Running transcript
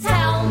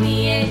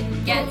me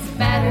it gets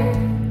better.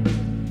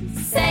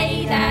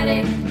 Say that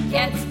it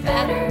gets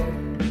better.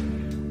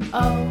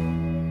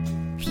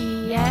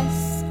 O.P.S.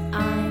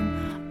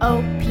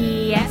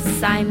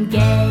 I'm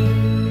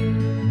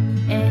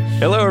gay-ish.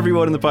 Hello,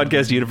 everyone in the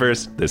podcast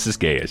universe. This is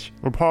Gayish.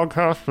 A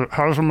podcast that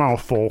has a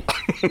mouthful.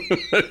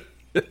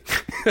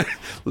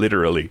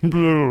 Literally.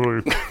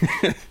 Literally.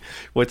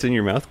 What's in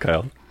your mouth,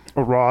 Kyle?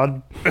 A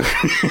rod.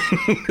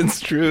 It's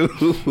true.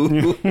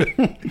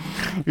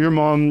 Your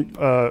mom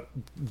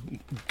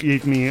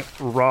gave me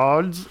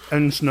rods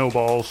and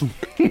snowballs.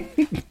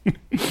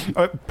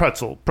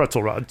 Pretzel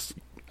rods.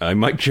 I'm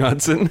Mike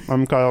Johnson,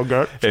 I'm Kyle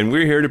Gert. and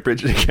we're here to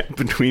bridge the gap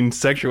between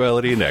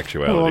sexuality and Well,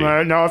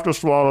 actuality. now I have to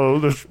swallow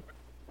this.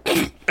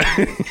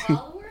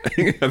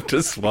 You have to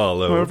I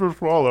swallow. have to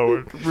swallow.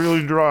 It's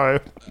really dry.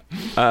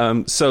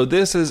 So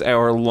this is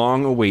our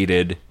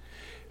long-awaited,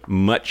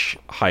 much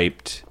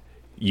hyped,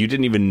 you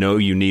didn't even know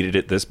you needed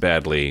it this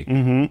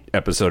badly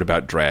episode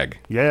about drag.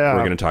 Yeah. We're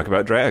going to talk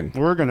about drag.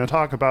 We're going to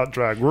talk about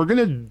drag. We're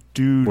going to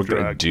do We're going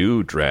to drag,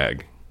 do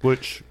drag.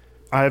 which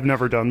I have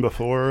never done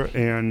before,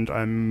 and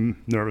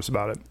I'm nervous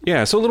about it.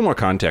 Yeah, so a little more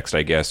context,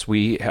 I guess.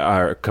 We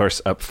are, of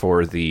course, up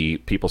for the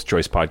People's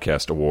Choice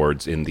Podcast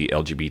Awards in the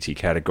LGBT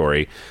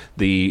category.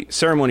 The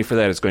ceremony for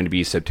that is going to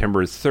be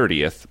September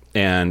 30th,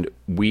 and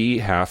we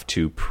have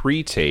to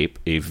pre-tape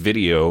a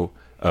video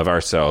of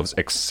ourselves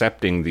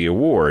accepting the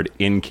award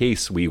in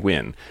case we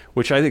win,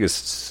 which I think is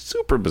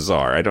super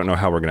bizarre. I don't know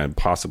how we're going to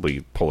possibly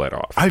pull that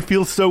off. I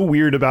feel so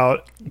weird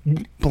about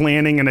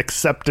planning an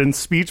acceptance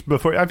speech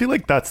before. I feel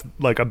like that's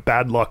like a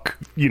bad luck,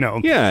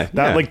 Yeah, that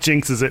yeah. like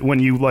jinxes it when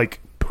you like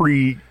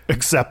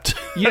pre-accept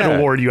Yeah. an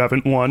award you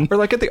haven't won. Or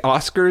like at the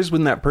Oscars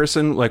when that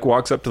person like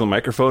walks up to the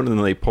microphone and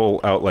then they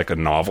pull out like a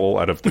novel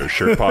out of their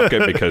shirt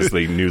pocket because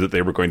they knew that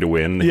they were going to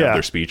win. They Yeah. have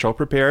their speech all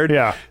prepared.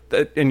 Yeah.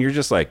 And you're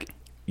just like,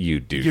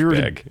 you You're a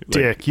douchebag.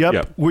 dick.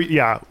 Yep.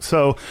 Yeah.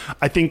 So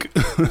I think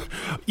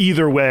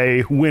either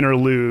way, win or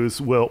lose,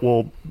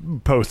 we'll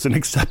post an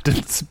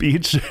acceptance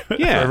speech for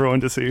Yeah. everyone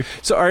to see.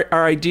 So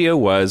our idea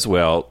was,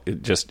 well,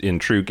 just in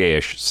true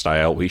gayish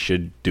style, we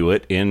should do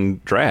it in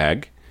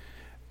drag.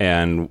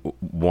 And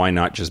why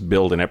not just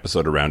build an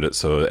episode around it?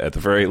 So at the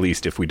very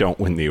least, if we don't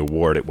win the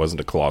award, it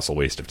wasn't a colossal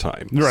waste of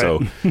time. Right.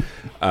 So,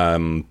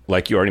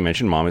 like you already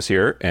mentioned, Mom is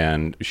here,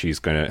 and she's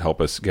going to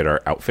help us get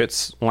our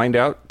outfits lined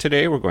out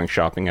today. We're going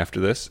shopping after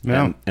this.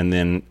 Yeah. And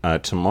then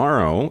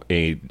tomorrow,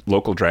 a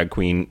local drag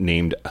queen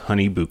named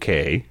Honey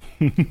Bouquet,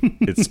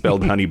 it's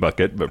spelled Honey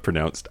Bucket, but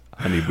pronounced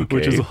Honey Bouquet.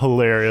 Which is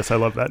hilarious. I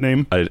love that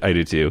name. I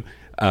do too,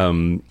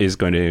 is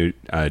going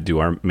to do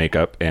our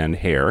makeup and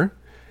hair.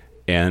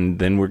 And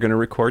then we're going to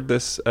record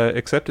this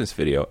acceptance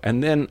video.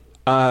 And then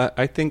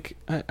I think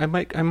I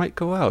might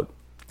go out.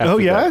 Oh,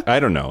 after yeah? that. I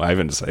don't know. I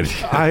haven't decided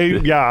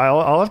yet.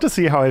 I'll have to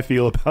see how I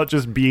feel about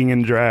just being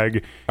in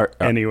drag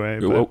anyway.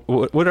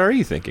 But What are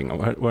you thinking?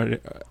 What,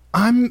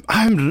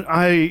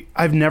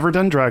 I've never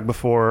done drag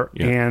before,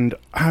 Yeah. and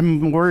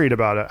I'm worried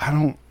about it.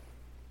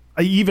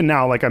 Even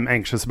now, like, I'm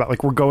anxious about,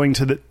 like, we're going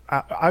to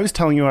I was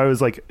telling you, I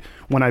was like,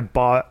 when I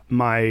bought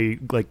my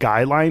like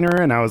guy liner,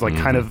 and I was like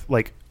kind of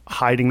like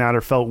hiding that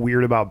or felt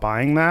weird about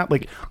buying that.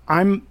 Like,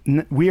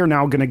 we are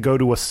now going to go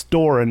to a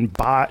store and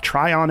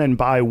try on and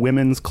buy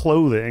women's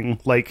clothing.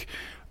 Like,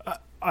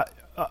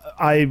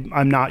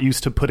 I'm not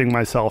used to putting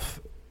myself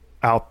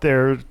out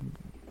there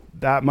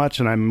that much,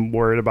 and I'm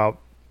worried about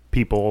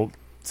people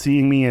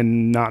seeing me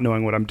and not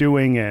knowing what I'm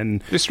doing.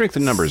 And there's strength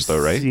in numbers,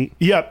 though, right?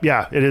 Yep.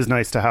 Yeah. It is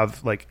nice to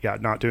have, like,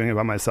 not doing it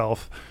by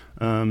myself.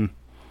 And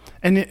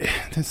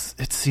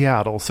it's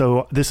Seattle,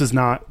 so this is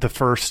not the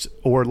first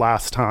or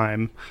last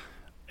time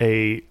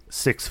a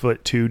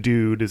 6'2"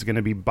 dude is going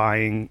to be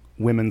buying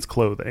women's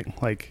clothing.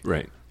 Like,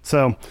 Right.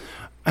 So,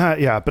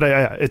 but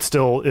it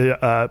still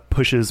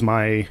pushes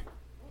my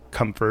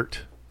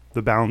comfort,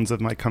 the bounds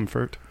of my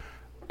comfort.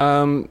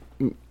 Yeah,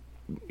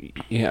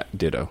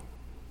 ditto.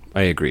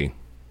 I agree.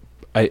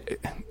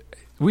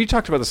 We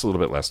talked about this a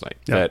little bit last night.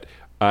 Yeah.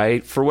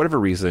 That for whatever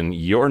reason,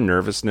 your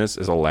nervousness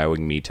is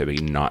allowing me to be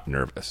not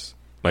nervous.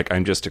 Like,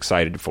 I'm just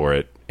excited for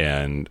it,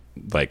 and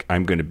like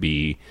I'm going to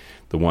be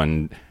the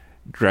one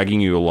dragging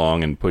you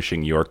along and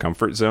pushing your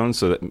comfort zone.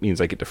 So that means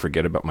I get to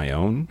forget about my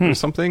own or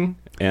something.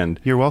 And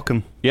You're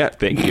welcome. yeah,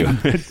 thank you.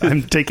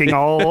 I'm taking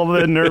all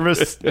the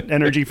nervous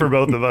energy for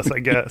both of us, I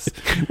guess.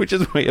 Which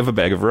is why you have a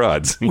bag of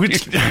rods.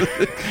 Which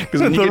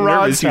Because when you the get rods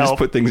nervous, you just help.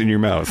 put things in your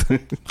mouth.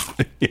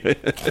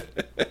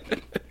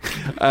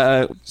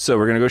 So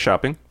we're going to go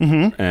shopping.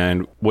 Mm-hmm.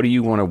 And what do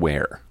you want to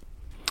wear?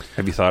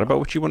 Have you thought about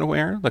what you want to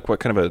wear? Like, what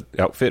kind of an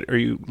outfit are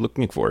you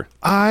looking for?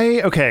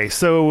 Okay,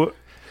 so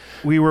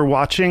we were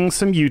watching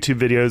some YouTube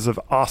videos of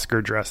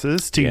Oscar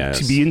dresses to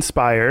be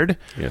inspired.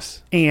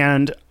 Yes.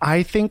 And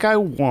I think I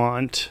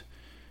want,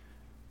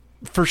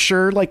 for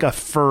sure, like a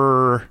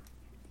fur.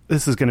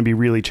 This is going to be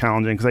really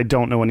challenging because I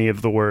don't know any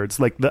of the words.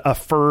 Like a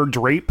fur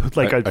drape,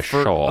 like a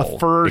fur, shawl. a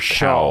fur A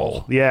shawl.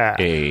 cowl.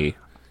 Yeah.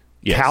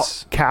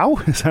 Yes. Cow?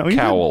 Is that what you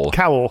Cowl. said?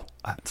 Cowl.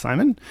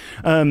 Simon?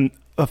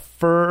 A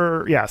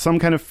fur, some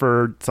kind of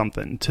fur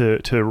something to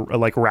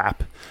like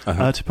wrap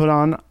to put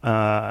on.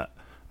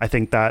 I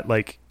think that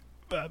like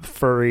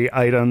furry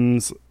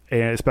items,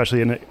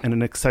 especially in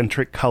an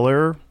eccentric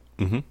color,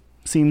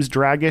 seems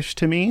draggish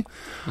to me.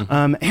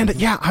 And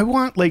yeah, I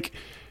want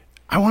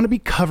to be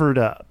covered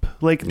up.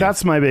 Like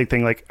that's my big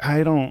thing. Like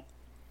I don't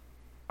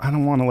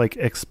want to like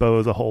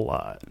expose a whole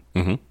lot.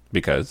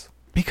 Because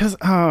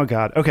oh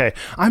god, okay,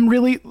 I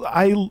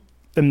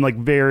am like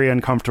very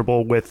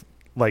uncomfortable with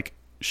like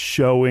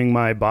showing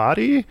my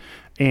body,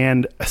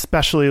 and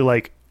especially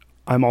like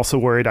I'm also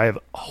worried I have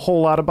a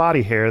whole lot of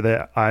body hair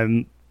that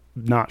I'm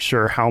not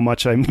sure how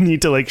much I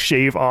need to like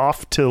shave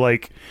off to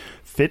like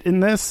fit in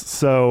this.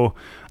 So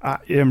I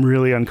am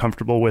really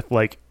uncomfortable with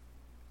like,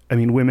 I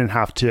mean, women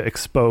have to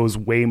expose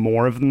way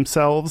more of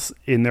themselves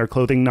in their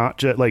clothing, not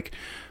just like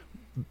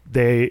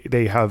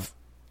they have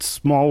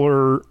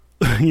smaller,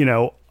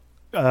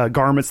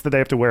 garments that they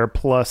have to wear,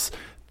 plus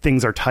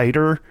things are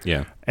tighter.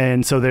 Yeah.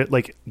 And so that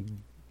like,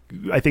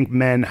 I think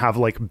men have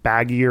like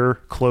baggier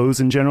clothes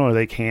in general, or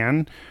they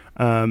can.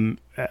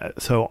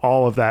 So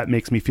all of that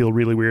makes me feel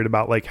really weird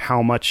about like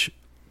how much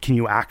can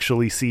you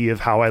actually see of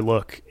how I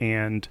look,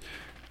 and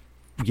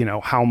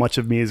how much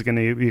of me is going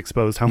to be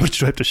exposed, how much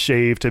do I have to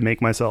shave to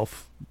make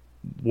myself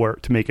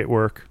work, to make it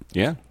work.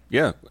 Yeah.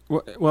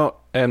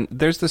 Well,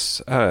 there's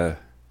this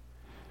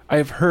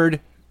I've heard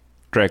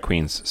drag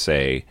queens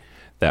say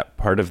that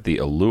part of the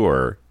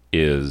allure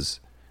is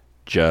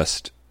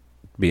just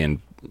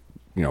being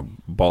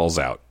balls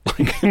out.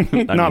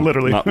 Not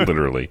literally. Not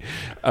literally.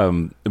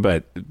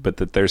 But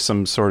that there's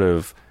some sort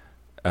of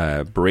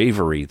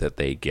bravery that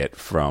they get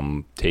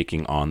from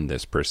taking on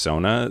this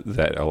persona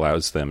that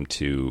allows them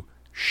to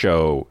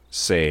show,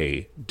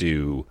 say,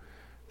 do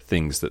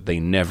things that they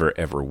never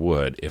ever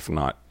would if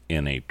not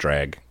in a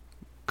drag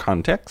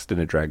context, in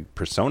a drag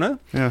persona.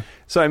 Yeah.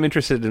 So I'm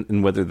interested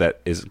in whether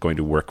that is going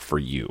to work for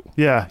you.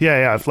 Yeah.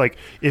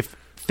 If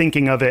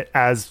thinking of it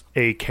as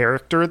a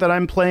character that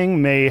I'm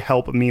playing may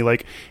help me,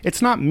 like,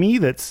 it's not me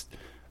that's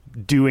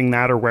doing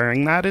that or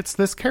wearing that, it's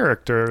this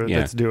character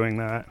that's doing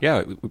that.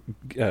 Yeah.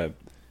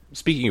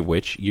 Speaking of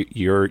which,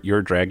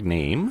 your drag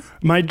name?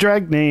 My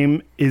drag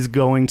name is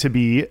going to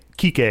be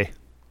Kike.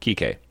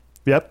 Kike.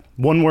 Yep.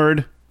 One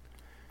word.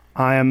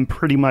 I am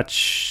pretty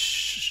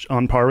much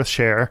on par with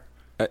Cher.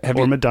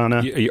 Or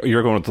Madonna.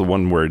 You're going with the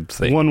one word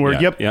thing. One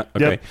word. Yeah, Yep. Yeah.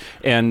 Okay. Yep.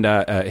 And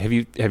have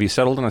you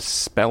settled on a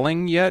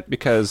spelling yet?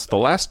 Because the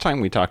last time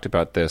we talked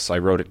about this, I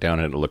wrote it down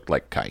and it looked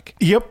like kike.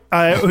 Yep.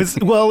 It was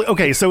well.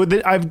 Okay. So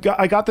I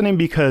got the name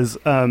because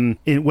when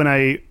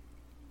I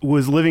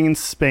was living in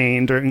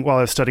Spain while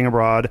I was studying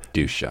abroad.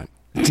 Douche shot.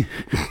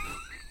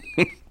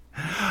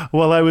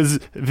 While I was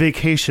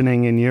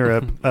vacationing in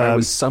Europe, I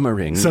was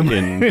summering.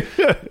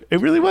 It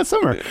really was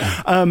summer.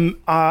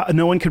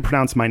 No one could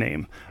pronounce my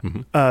name.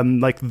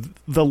 Like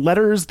the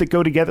letters that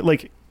go together,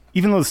 like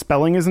even though the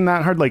spelling isn't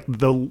that hard, like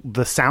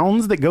the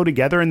sounds that go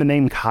together in the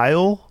name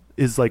Kyle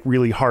is like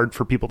really hard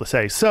for people to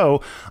say.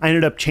 So I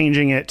ended up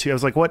changing it to, I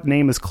was like, what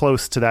name is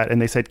close to that? And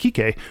they said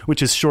Kike,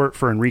 which is short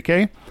for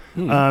Enrique.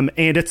 And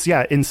it's,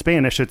 in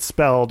Spanish, it's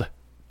spelled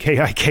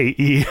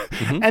Kike.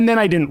 And then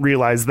I didn't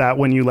realize that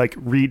when you like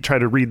try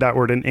to read that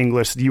word in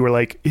English, you were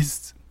like,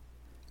 is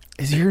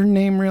your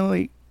name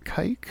really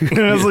Kike?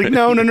 And I was like,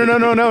 no.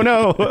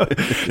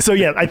 So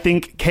yeah, I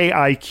think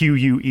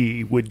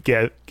Kique would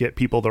get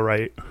people the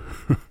right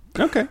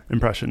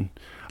impression.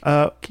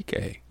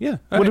 Kike. Yeah.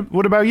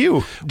 What about you?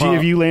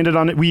 Have you landed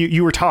on it?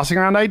 You were tossing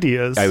around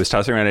ideas. I was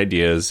tossing around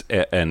ideas,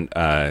 and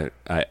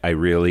I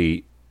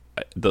really,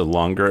 the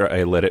longer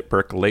I let it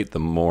percolate, the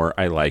more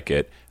I like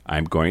it.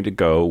 I'm going to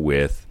go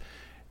with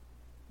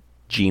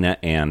Gina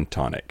Ann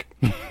Tonic.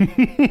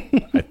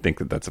 I think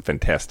that's a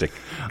fantastic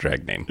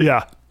drag name.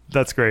 Yeah,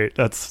 that's great.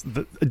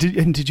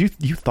 Did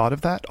you thought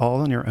of that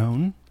all on your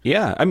own?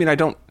 Yeah, I mean,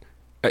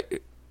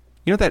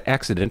 that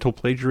accidental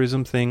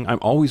plagiarism thing? I'm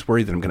always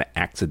worried that I'm going to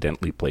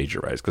accidentally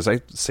plagiarize because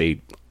I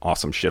say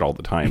awesome shit all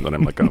the time. But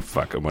I'm like, oh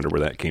fuck, I wonder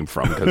where that came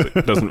from because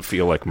it doesn't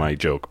feel like my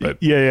joke. But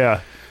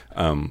yeah.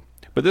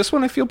 But this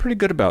one I feel pretty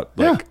good about.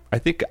 Like, I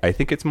think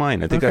it's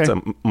mine. I think that's a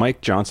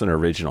Mike Johnson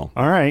original.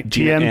 All right,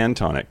 Gina Ann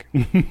Tonic.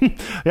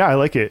 Yeah, I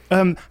like it.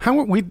 I'm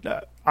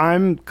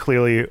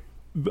clearly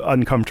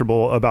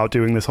uncomfortable about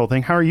doing this whole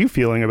thing. How are you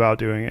feeling about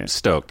doing it?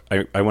 Stoked.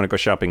 I want to go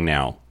shopping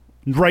now.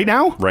 Right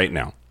now? Right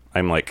now.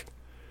 I'm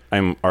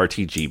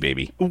RTG,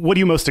 baby. What are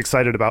you most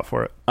excited about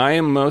for it? I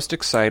am most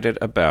excited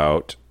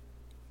about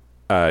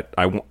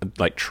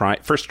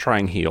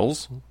trying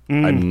heels.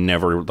 I've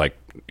never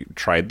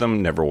tried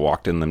them, never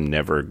walked in them,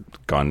 never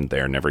gone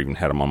there, never even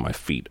had them on my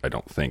feet. I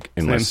don't think,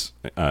 unless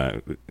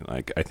I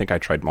think I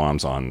tried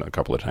Moms on a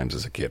couple of times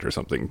as a kid or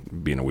something.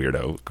 Being a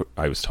weirdo,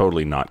 I was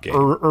totally not gay.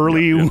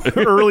 Early signs.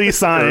 Early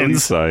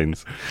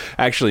signs.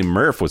 Actually,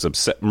 Murph was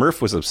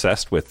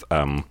obsessed with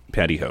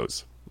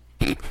pantyhose.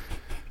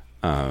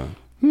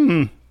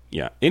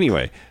 Yeah.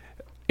 Anyway,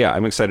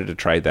 I'm excited to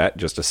try that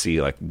just to see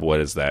what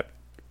is that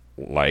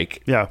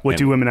like. Yeah. What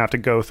do women have to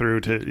go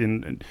through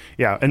and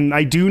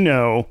I do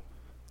know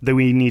that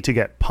we need to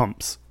get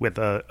pumps with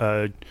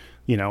a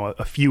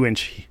few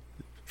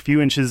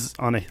inches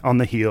on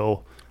the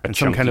heel. and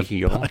some kind of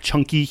heel? a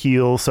chunky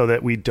heel so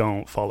that we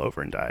don't fall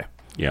over and die.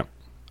 Yeah,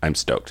 I'm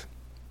stoked.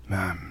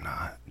 I'm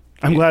not.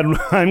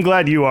 I'm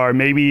glad you are.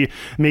 Maybe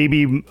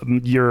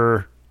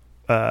your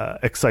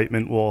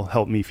excitement will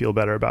help me feel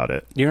better about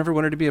it. You ever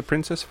wanted to be a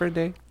princess for a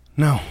day?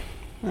 No.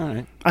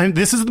 All right.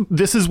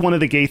 This is one of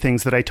the gay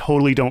things that I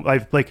totally don't.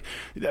 I've like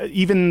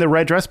even the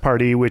red dress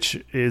party, which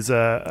is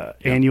a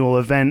annual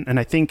event, and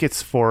I think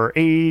it's for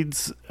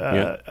AIDS.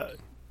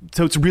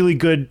 So it's a really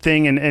good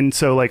thing, and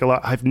so like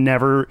I've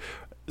never.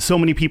 So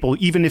many people,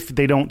 even if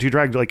they don't do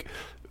drag, like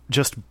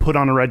just put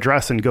on a red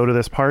dress and go to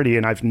this party,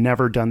 and I've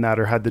never done that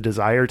or had the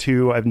desire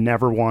to. I've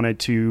never wanted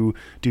to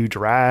do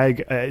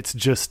drag. It's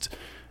just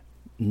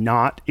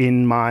not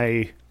in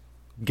my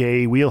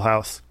gay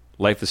wheelhouse.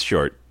 Life is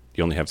short.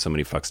 You only have so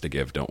many fucks to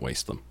give. Don't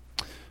waste them.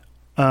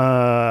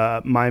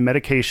 My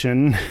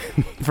medication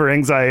for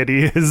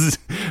anxiety is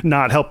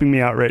not helping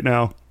me out right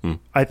now.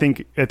 I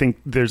think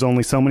there's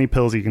only so many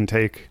pills you can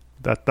take.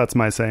 That's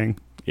my saying.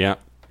 Yeah,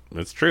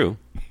 that's true.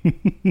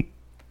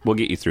 We'll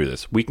get you through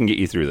this. We can get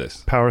you through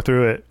this. Power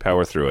through it.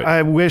 Power through it.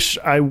 I wish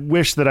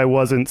that I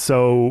wasn't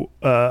so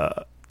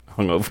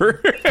hungover,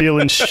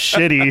 feeling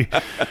shitty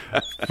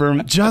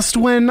from just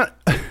when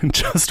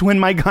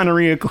my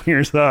gonorrhea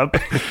clears up.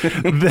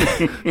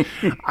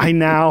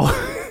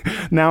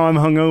 Now I'm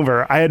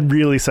hungover. I had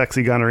really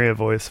sexy gonorrhea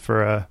voice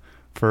for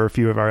a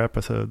few of our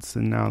episodes,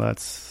 and now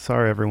that's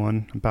sorry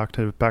everyone. I'm back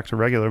to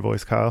regular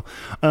voice, Kyle.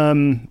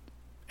 And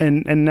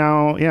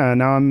now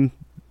I'm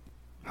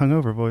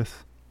hungover voice.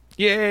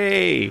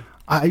 Yay!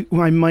 I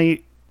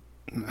might.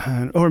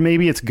 Or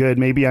maybe it's good.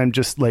 Maybe I'm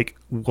just like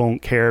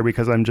won't care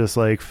because I'm just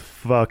like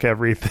fuck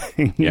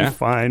everything. Yeah,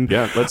 fine.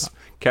 Yeah, let's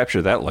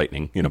capture that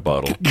lightning in a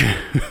bottle.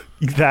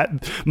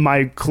 That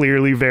my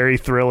clearly very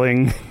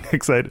thrilling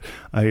excited.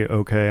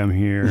 I'm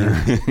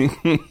here.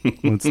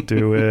 Let's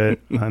do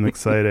it. I'm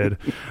excited.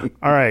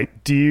 All right.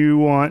 Do you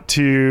want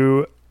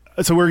to?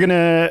 So we're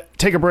gonna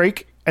take a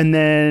break, and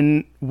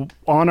then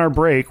on our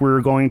break,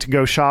 we're going to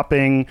go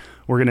shopping.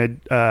 We're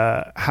going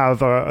to have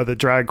the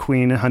drag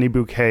queen, Honey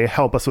Bouquet,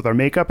 help us with our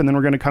makeup. And then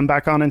we're going to come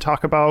back on and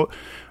talk about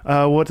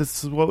what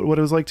it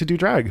was like to do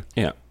drag.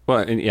 Yeah. Well,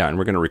 and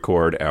we're going to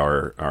record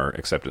our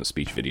acceptance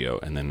speech video.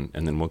 And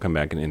then we'll come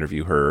back and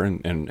interview her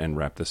and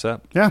wrap this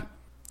up. Yeah.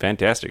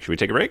 Fantastic. Should we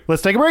take a break?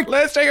 Let's take a break.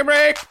 Let's take a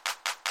break.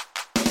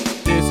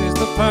 This is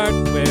the part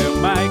where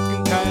Mike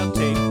and Kyle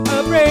take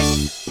a break.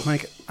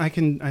 Mike,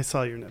 I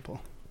saw your nipple.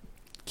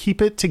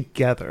 Keep it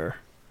together.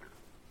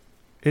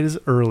 It is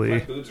early. My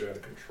boobs are out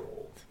of control.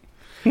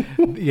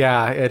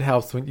 Yeah, it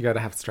helps when you got to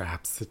have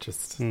straps. It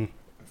just... I'm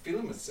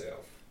feeling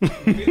myself. I'm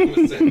feeling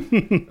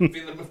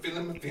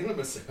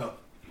myself.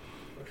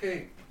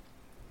 Okay.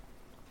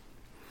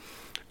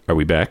 Are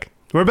we back?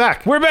 We're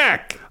back. We're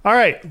back. All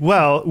right.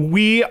 Well,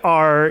 we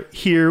are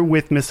here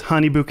with Miss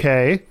Honey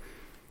Bouquet.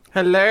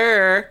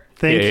 Hello.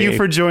 Thank you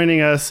for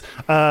joining us.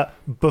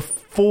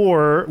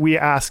 Before we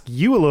ask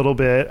you a little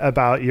bit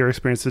about your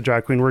experience as a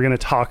drag queen, we're going to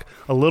talk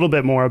a little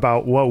bit more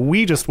about what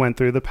we just went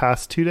through the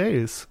past 2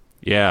 days.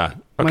 Yeah.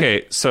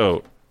 Okay,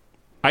 so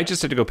I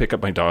just had to go pick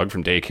up my dog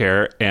from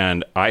daycare,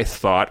 and I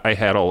thought I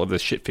had all of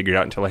this shit figured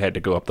out until I had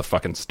to go up the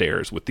fucking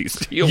stairs with these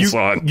heels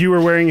on. You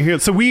were wearing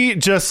heels. So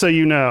just so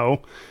you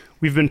know,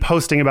 we've been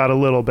posting about a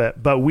little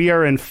bit, but we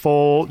are in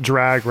full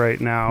drag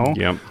right now.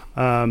 Yep.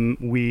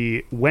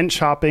 We went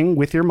shopping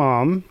with your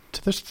mom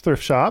to the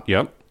thrift shop.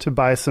 Yep. To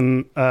buy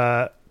some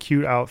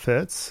cute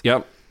outfits.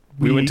 Yep.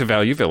 We went to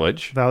Value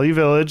Village. Value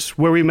Village,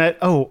 where we met,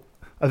 a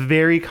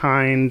very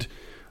kind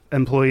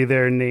employee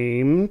there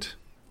named,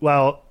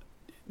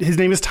 his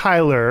name is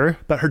Tyler,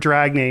 but her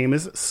drag name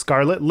is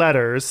Scarlet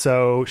Letters,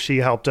 so she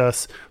helped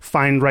us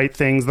find right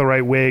things, the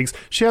right wigs.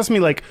 She asked me,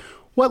 like,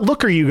 what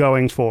look are you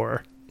going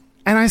for?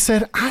 And I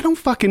said, I don't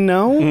fucking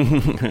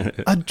know.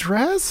 A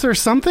dress or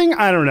something?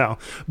 I don't know.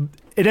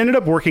 It ended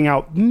up working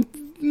out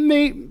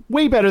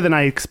way better than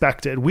I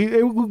expected.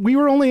 We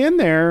were only in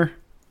there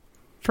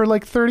for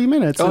like 30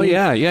 minutes. Oh,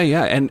 yeah.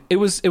 And it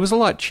was a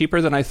lot cheaper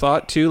than I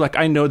thought, too. Like,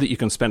 I know that you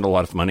can spend a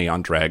lot of money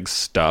on drag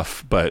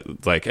stuff,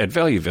 but like at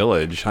Value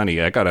Village,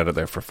 honey, I got out of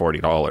there for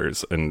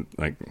 $40. And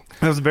like,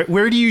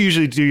 where do you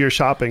usually do your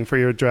shopping for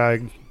your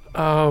drag?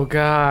 Oh,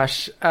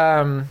 gosh.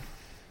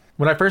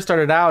 When I first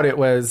started out, it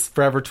was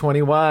Forever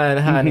 21,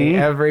 honey.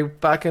 Every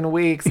fucking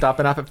week,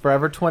 stopping off at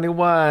Forever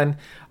 21.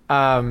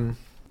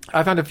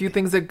 I found a few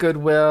things at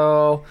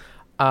Goodwill.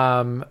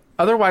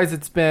 Otherwise,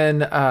 it's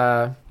been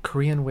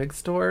Korean wig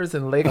stores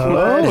in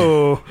Lakewood.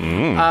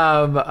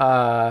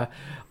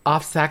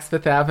 Off Saks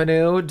Fifth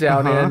Avenue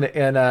down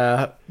in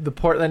the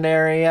Portland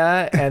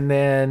area, and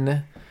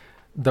then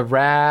the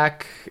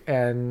Rack,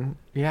 and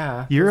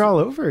yeah. You're all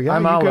over. Yeah,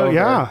 I'm all over.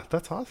 Yeah,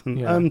 that's awesome.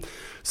 Yeah.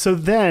 So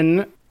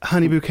then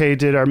Honey Bouquet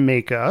did our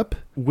makeup,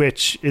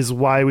 which is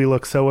why we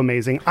look so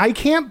amazing. I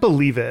can't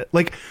believe it.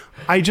 Like,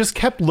 I just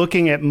kept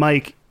looking at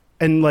Mike,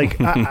 and like,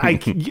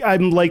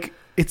 I'm like,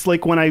 it's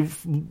like when I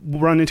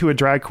run into a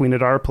drag queen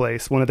at our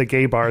place, one of the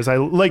gay bars.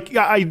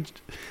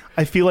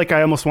 I feel like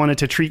I almost wanted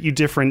to treat you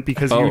different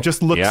because you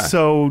just look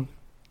so.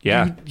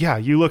 Yeah.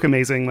 You look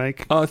amazing,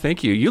 Mike. Oh,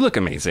 thank you. You look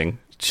amazing.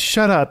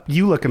 Shut up.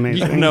 You look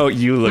amazing. No,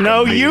 you look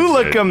No, amazing. you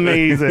look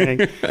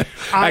amazing.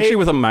 Actually,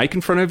 with a mic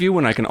in front of you,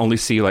 when I can only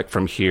see like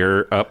from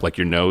here up, like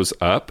your nose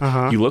up,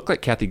 you look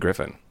like Kathy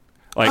Griffin.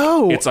 Like,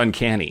 Oh. it's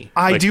uncanny.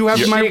 I Like, do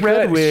have my She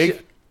red could-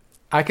 wig.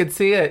 I could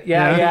see it.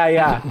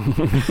 Yeah.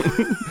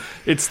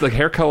 It's the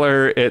hair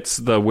color. It's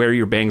the where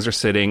your bangs are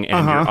sitting,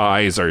 and your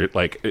eyes are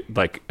like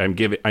I'm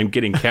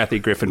getting Kathy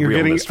Griffin You're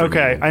getting realness from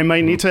okay. you. I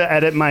might need to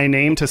edit my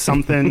name to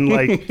something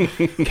like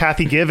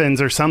Kathy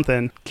Givens or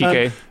something.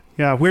 Kike.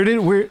 Yeah.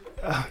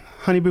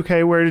 Honey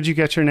Bouquet, where did you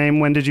get your name?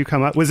 When did you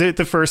come up? Was it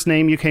the first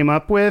name you came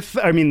up with?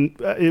 I mean,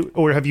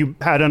 or have you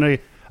had any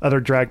other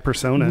drag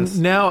personas?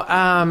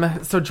 No,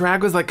 so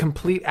drag was like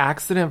complete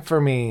accident for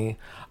me.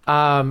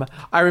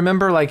 I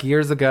remember like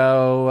years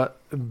ago,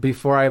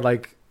 before I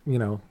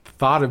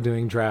thought of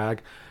doing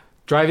drag,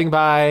 driving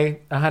by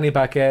a Honey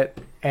Bucket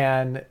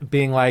and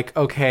being like,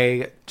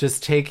 okay,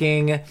 just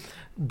taking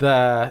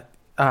a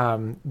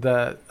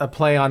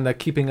play on the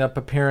keeping up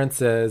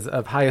appearances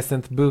of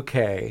Hyacinth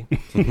Bouquet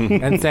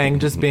and saying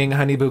just being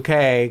Honey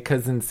Bouquet,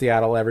 because in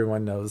Seattle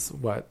everyone knows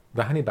what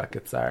the Honey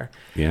Buckets are.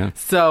 Yeah.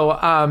 So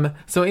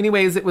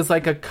anyways, it was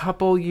like a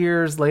couple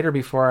years later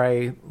before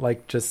I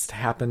just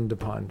happened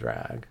upon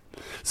drag.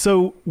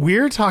 So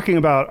we're talking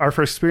about our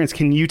first experience.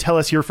 Can you tell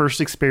us your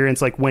first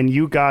experience, like when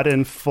you got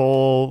in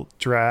full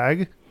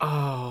drag?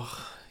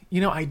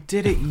 I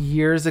did it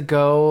years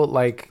ago,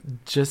 like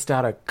just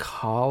out of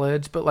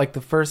college, but like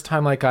the first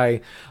time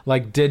I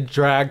did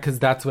drag because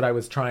that's what I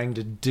was trying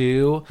to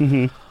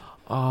do.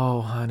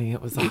 Oh, honey,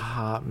 it was a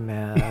hot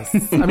mess.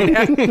 I mean,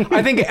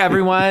 I think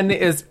everyone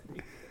is,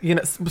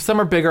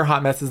 some are bigger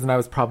hot messes, and I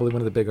was probably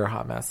one of the bigger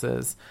hot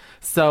messes.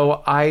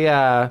 So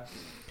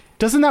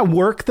Doesn't that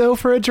work though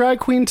for a drag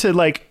queen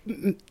to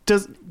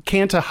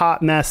can't a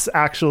hot mess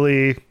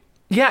actually?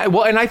 Yeah,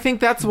 well, and I think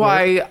that's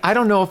why I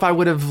don't know if I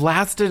would have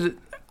lasted.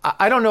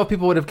 I don't know if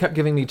people would have kept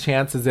giving me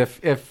chances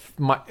if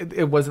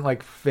it wasn't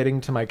like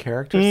fitting to my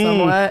character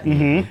somewhat,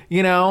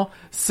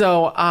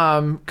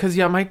 So, because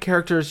my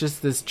character is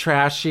just this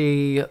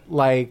trashy,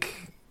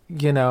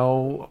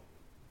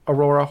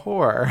 Aurora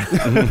whore,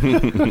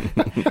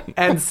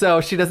 and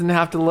so she doesn't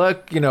have to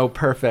look,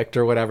 perfect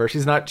or whatever.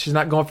 She's not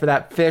going for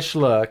that fish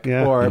look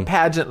or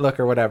pageant look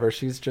or whatever.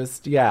 She's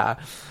just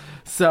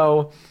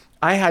So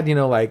I had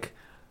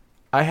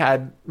I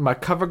had my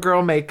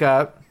CoverGirl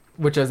makeup,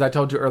 which, as I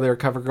told you earlier,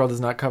 CoverGirl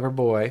does not cover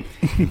boy,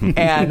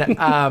 and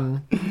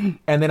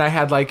then I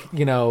had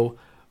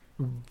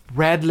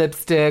red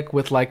lipstick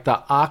with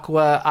the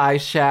aqua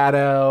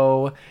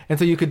eyeshadow, and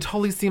so you could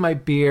totally see my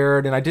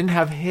beard, and I didn't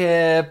have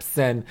hips,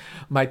 and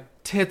my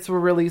tits were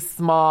really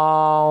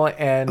small,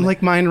 and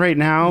Like mine right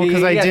now,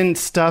 because I didn't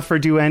stuff or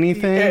do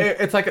anything.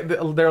 it's like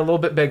they're a little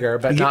bit bigger,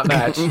 but not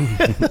much.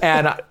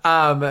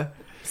 And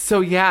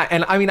so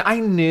and I mean, I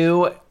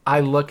knew I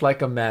looked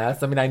like a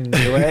mess. I mean, I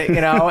knew it,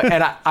 and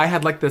I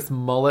had this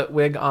mullet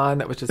wig on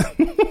that was just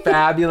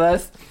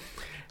fabulous,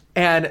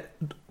 and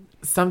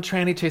some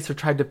tranny chaser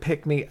tried to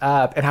pick me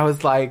up, and I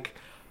was like,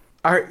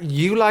 are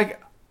you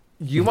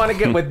you want to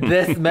get with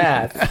this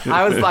mess?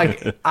 I was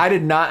like, I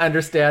did not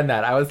understand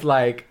that. I was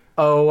like,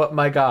 oh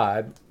my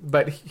God.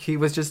 But he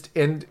was just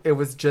it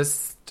was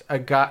just a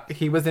guy.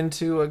 He was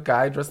into a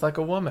guy dressed like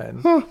a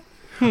woman.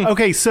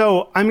 Okay,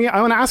 so I mean, I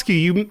want to ask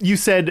you. You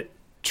said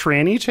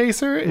tranny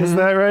chaser, is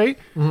that right?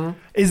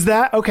 Is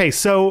that okay?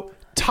 So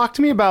talk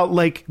to me about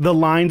the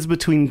lines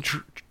between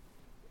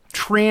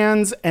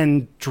trans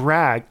and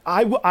drag.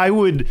 I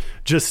would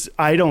just,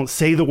 I don't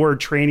say the word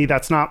tranny.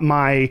 That's not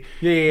my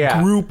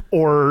group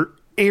or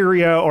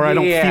area, or I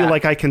don't feel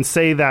like I can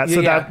say that.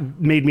 So that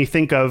made me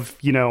think of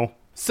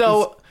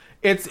So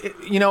it's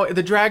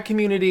the drag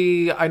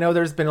community. I know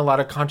there's been a lot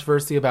of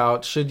controversy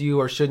about should you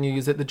or shouldn't you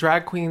use it. The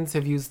drag queens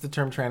have used the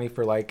term tranny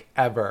for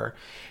ever,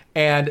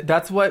 and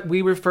that's what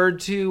we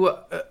referred to.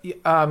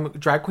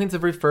 Drag queens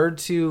have referred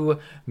to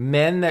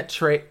men that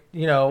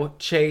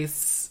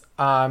chase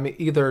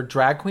either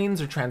drag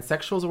queens or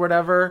transsexuals or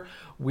whatever.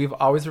 We've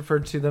always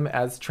referred to them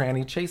as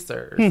tranny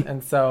chasers,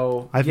 and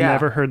so I've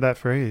never heard that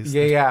phrase.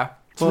 Yeah.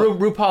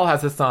 RuPaul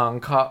has a song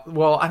called,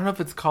 I don't know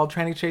if it's called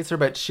Tranny Chaser,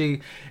 but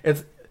she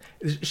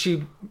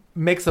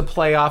makes a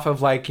play off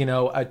of a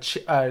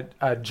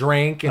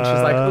drink, and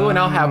she's like, ooh, and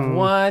I'll have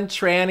one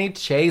tranny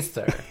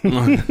chaser.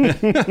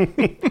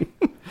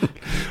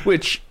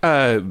 Which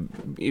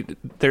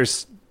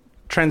there's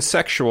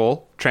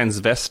transsexual,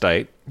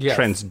 transvestite,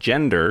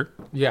 transgender.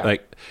 Yeah.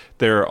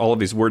 There are all of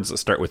these words that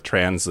start with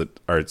trans that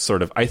are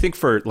sort of, I think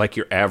for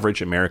your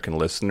average American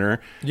listener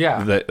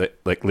that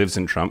lives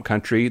in Trump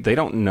country, they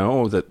don't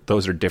know that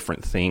those are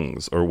different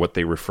things or what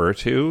they refer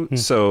to.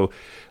 So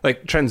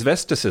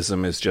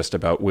transvesticism is just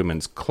about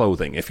women's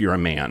clothing. If you're a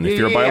man, if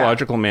you're a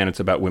biological man, it's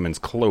about women's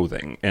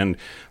clothing. And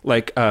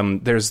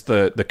there's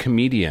the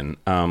comedian,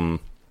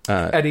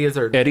 Eddie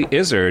Izzard. Eddie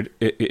Izzard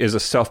is a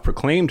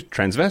self-proclaimed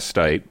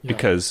transvestite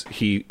because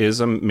he is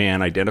a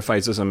man,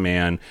 identifies as a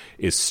man,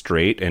 is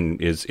straight, and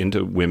is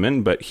into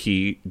women, but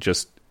he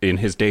just in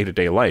his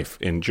day-to-day life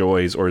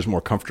enjoys or is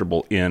more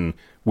comfortable in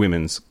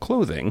women's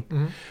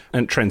clothing.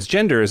 And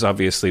transgender is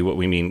obviously what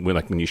we mean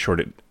when you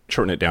shorten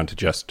it down to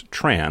just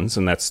trans,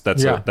 and that's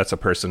a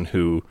person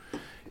who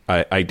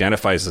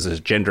identifies as a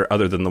gender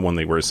other than the one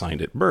they were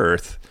assigned at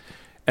birth.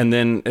 And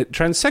then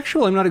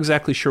transsexual, I'm not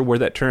exactly sure where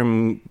that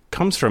term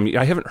comes from.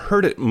 I haven't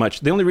heard it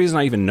much. The only reason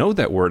I even know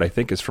that word, I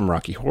think, is from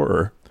Rocky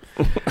Horror.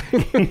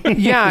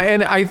 Yeah,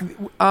 and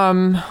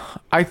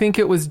I think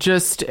it was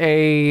just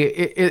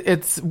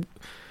it's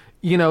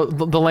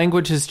the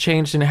language has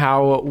changed in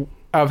how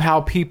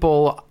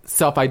people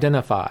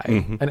self-identify,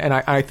 and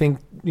I think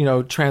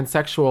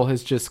transsexual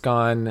has just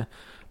gone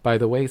by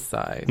the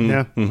wayside.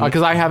 Yeah,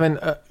 because I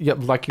haven't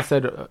like you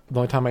said, the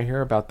only time I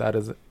hear about that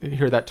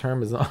hear that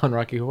term is on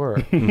Rocky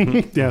Horror.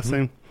 Yeah,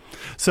 same.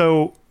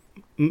 So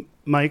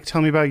Mike,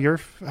 tell me about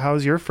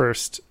how's your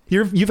first...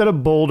 You've had a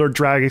bold or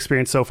drag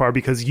experience so far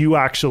because you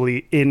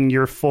actually, in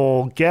your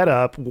full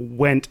getup,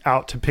 went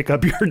out to pick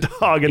up your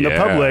dog in the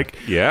public.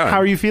 Yeah. How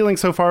are you feeling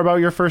so far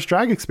about your first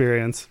drag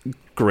experience?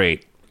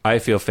 Great. I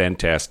feel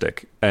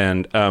fantastic.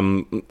 And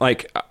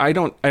I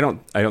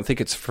don't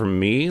think it's for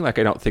me. Like,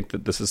 I don't think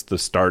that this is the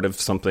start of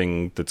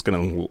something that's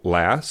going to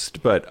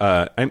last, but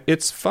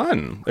it's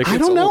fun. Like, I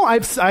don't know.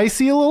 I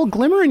see a little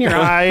glimmer in your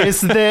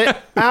eyes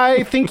that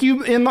I think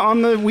you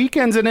on the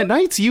weekends and at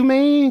nights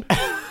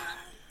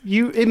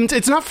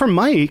it's not for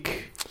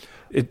Mike.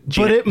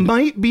 But it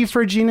might be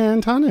for Gina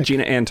Antonic.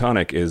 Gina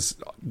Antonic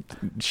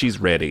she's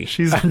ready.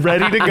 She's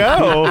ready to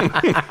go.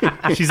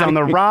 She's on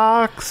the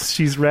rocks.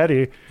 She's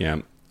ready. Yeah.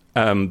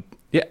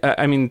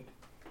 I mean,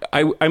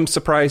 I'm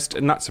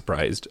surprised, not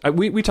surprised.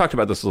 We talked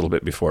about this a little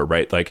bit before,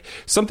 right? Like,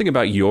 something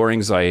about your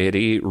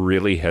anxiety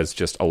really has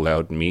just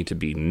allowed me to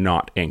be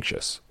not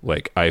anxious.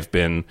 Like, I've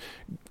been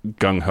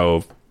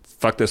gung-ho,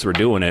 fuck this, we're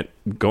doing it,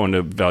 going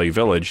to Value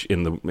Village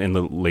in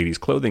the ladies'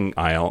 clothing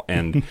aisle,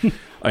 and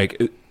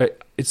like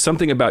it's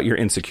something about your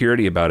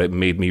insecurity about it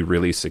made me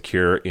really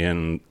secure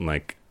in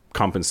like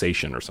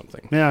compensation or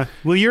something. Yeah.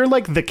 Well, you're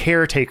like the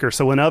caretaker,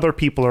 so when other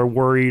people are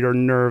worried or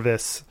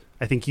nervous,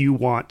 I think you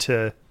want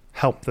to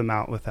help them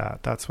out with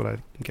that. That's what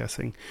I'm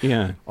guessing.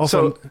 Yeah.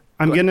 Also,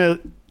 I'm gonna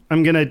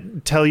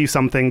tell you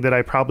something that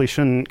I probably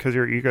shouldn't because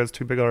your ego's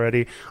too big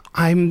already.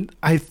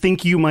 I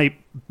think you might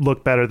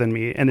look better than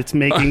me, and it's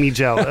making me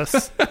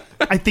jealous.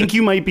 I think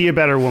you might be a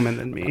better woman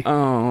than me.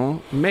 Oh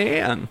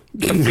man,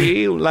 I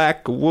feel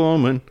like a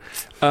woman.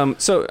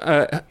 So,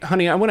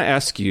 honey, I want to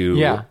ask you.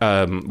 Yeah.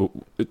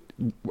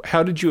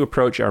 How did you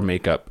approach our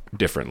makeup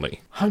differently?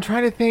 I'm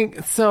trying to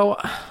think.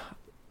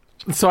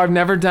 So I've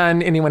never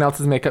done anyone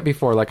else's makeup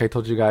before, like I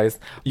told you guys.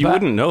 You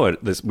wouldn't know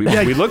it.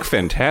 We look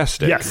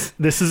fantastic. Yes,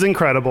 this is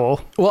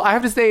incredible. Well, I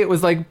have to say it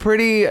was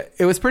pretty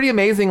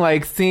amazing,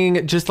 like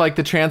seeing just like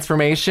the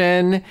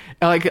transformation.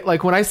 And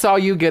like when I saw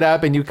you get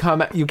up and you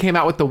came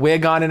out with the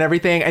wig on and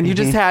everything, and you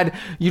just had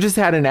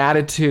an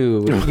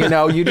attitude,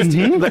 you just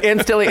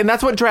instantly, and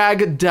that's what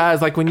drag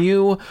does. Like when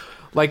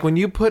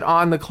you put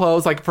on the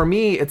clothes, like for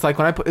me, it's like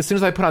as soon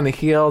as I put on the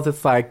heels,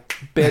 it's like,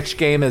 bitch,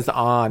 game is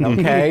on.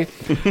 Okay.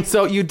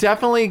 So you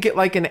definitely get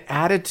like an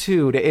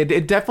attitude.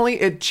 It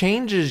definitely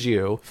changes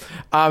you.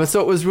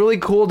 So it was really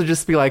cool to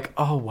just be like,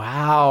 oh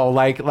wow.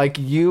 Like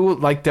you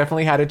like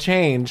definitely had a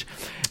change.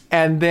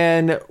 And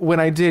then when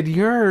I did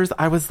yours,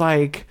 I was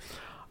like,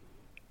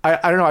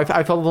 I don't know. I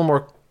felt a little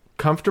more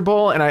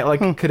comfortable and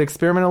I could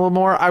experiment a little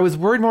more. I was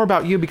worried more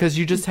about you because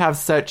you just have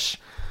such,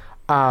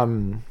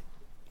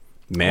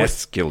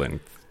 masculine.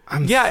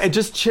 It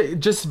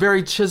just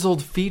very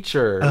chiseled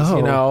features,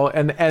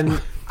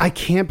 and I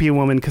can't be a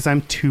woman because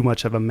I'm too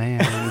much of a man.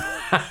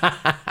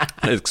 That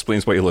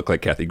explains why you look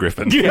like Kathy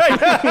Griffin.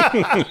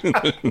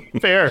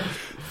 Fair.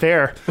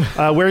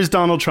 Where's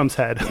Donald Trump's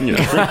head?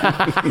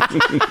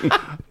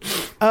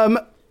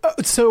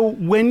 So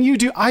when you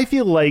do, I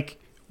feel like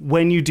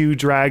when you do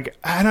drag,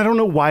 and I don't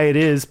know why it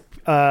is,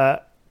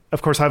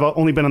 of course, I've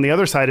only been on the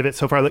other side of it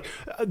so far, like,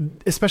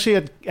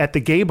 especially at the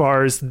gay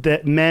bars,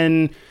 that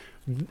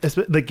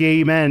the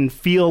gay men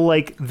feel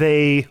like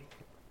they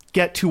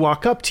get to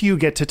walk up to you,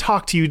 get to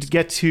talk to you,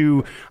 get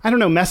to, I don't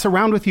know, mess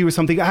around with you or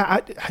something.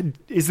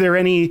 Is there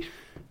any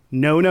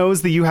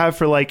no-nos that you have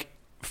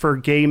for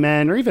gay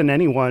men or even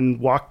anyone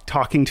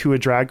talking to a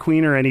drag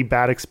queen, or any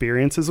bad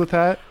experiences with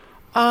that?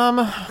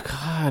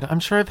 God, I'm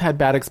sure I've had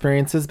bad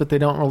experiences, but they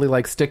don't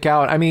really stick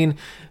out. I mean,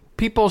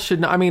 people should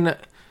know. I mean,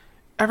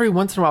 every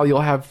once in a while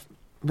you'll have,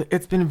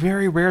 it's been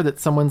very rare that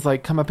someone's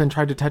come up and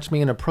tried to touch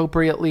me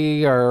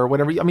inappropriately or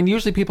whatever. I mean,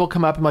 usually people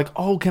come up and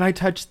oh, can I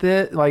touch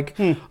this?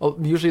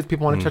 Usually it's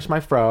people want to touch my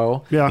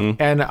fro. Yeah.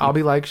 And I'll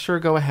be like, sure,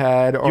 go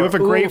ahead. Or, you have a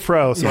great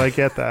fro, so I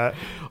get that.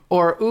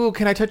 Or, ooh,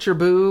 can I touch your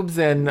boobs?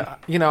 And,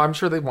 I'm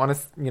sure they want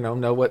to,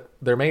 know what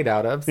they're made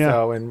out of. Yeah.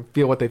 So, and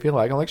feel what they feel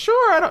like. I'm like,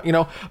 sure, I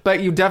don't, but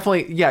you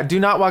definitely, do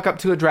not walk up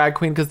to a drag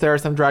queen, because there are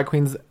some drag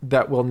queens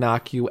that will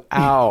knock you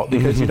out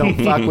because you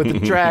don't fuck with the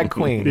drag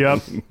queen.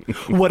 Yep.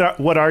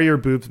 What are your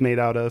boobs made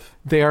out of?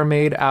 They are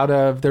made out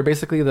of, they're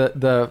basically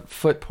the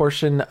foot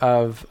portion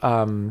of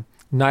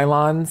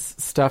nylons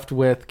stuffed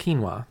with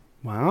quinoa.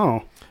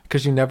 Wow.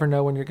 Because you never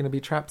know when you're going to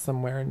be trapped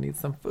somewhere and need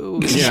some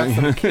food. Yeah. Yeah,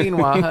 some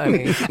quinoa,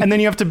 honey. And then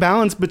you have to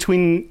balance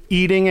between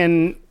eating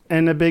and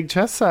a big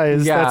chest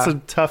size. Yeah. That's a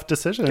tough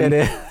decision. It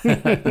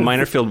is. Mine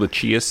are filled with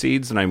chia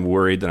seeds, and I'm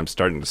worried that I'm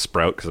starting to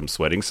sprout because I'm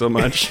sweating so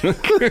much.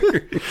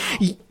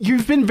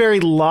 You've been very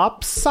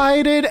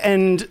lopsided,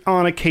 and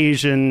on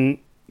occasion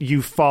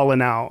you've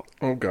fallen out.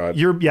 Oh God!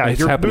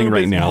 It's It's happening boob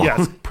right is- now.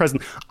 Yes,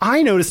 present.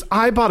 I noticed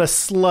I bought a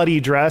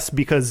slutty dress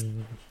because,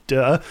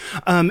 duh,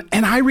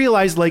 and I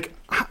realized like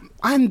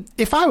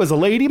if I was a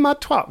lady, my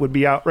twat would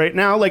be out right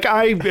now. Like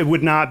I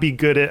would not be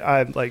good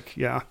at.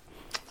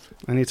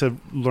 I need to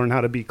learn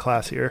how to be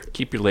classier.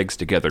 Keep your legs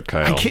together,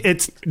 Kyle.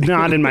 It's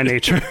not in my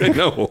nature.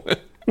 No.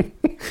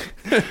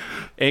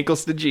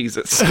 Ankles to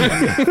Jesus.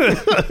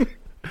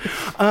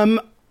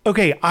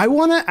 Okay, I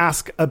want to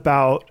ask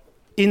about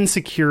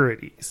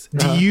insecurities.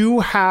 Do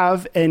you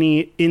have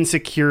any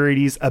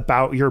insecurities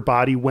about your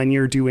body when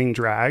you're doing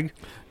drag?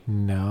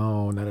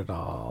 No, not at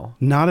all.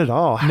 Not at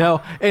all.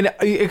 No, and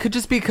it could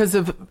just be because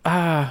of.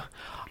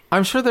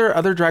 I'm sure there are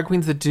other drag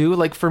queens that do.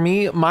 Like for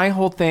me, my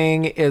whole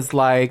thing is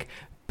like,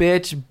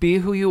 bitch, be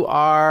who you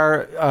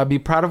are. Be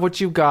proud of what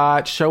you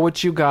got. Show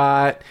what you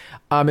got.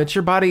 It's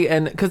your body,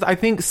 and because I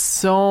think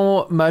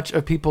so much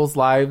of people's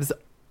lives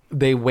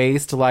they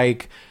waste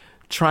like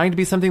trying to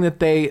be something that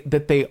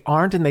they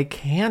aren't and they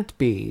can't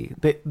be.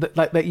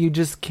 That you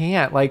just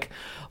can't. Like.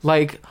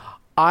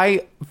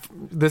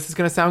 This is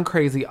going to sound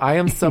crazy. I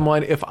am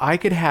someone, if I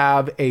could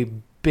have a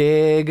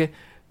big,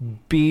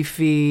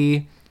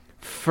 beefy,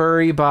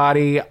 furry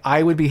body,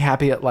 I would be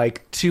happy at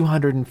like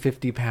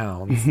 250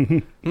 pounds.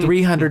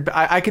 300.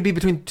 I could be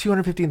between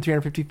 250 and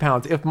 350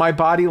 pounds. If my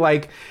body,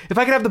 like, if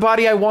I could have the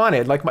body I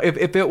wanted, like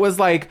if it was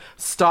like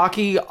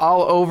stocky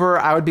all over,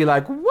 I would be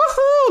like,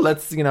 woohoo,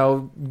 let's, get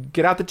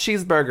out the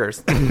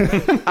cheeseburgers.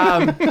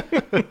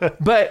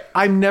 But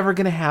I'm never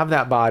going to have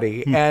that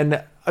body.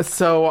 And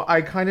so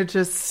I kind of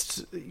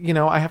just,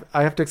 I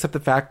have to accept the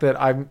fact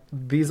that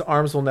these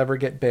arms will never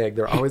get big.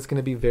 They're always going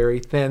to be very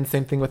thin.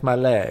 Same thing with my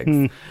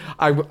legs.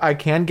 I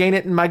can gain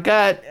it in my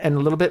gut and a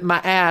little bit in my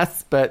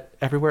ass, but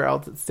everywhere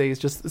else it stays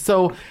just.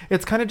 So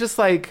it's kind of just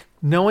like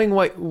knowing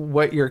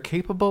what you're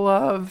capable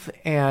of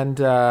and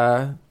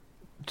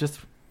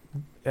just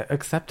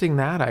accepting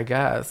that, I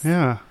guess.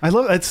 Yeah, I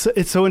love it.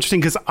 It's so interesting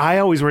because I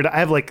always I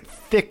have like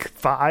thick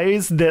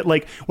thighs that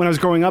like when I was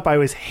growing up I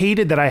always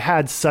hated that I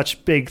had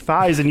such big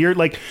thighs, and you're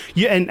like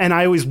and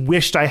I always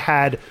wished I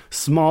had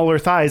smaller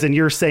thighs, and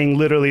you're saying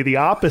literally the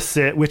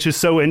opposite, which is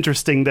so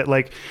interesting that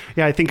like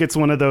I think it's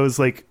one of those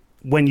like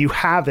when you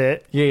have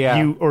it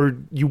you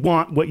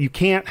want what you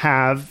can't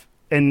have,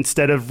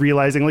 instead of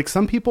realizing like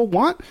some people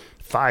want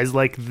thighs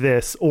like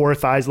this or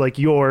thighs like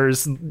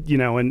yours,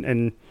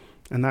 and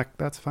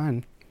that's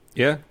fine.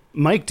 Yeah.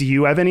 Mike, do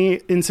you have any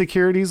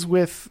insecurities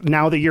with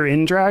now that you're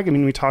in drag? I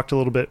mean, we talked a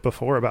little bit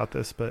before about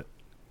this, but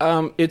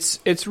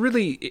it's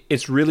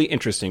really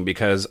interesting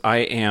because I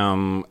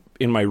am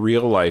in my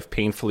real life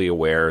painfully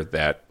aware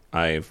that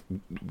I've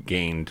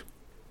gained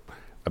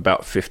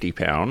about 50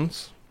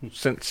 pounds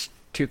since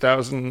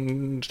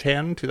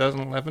 2010,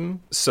 2011.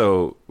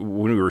 So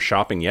when we were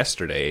shopping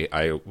yesterday,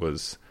 I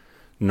was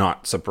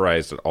not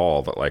surprised at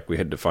all that like we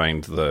had to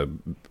find the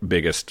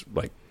biggest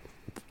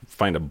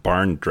find a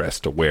barn dress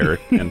to wear,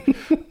 and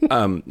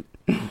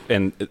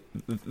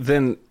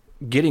then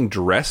getting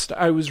dressed,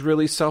 I was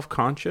really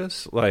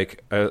self-conscious,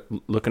 like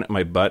looking at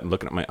my butt and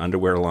looking at my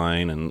underwear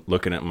line and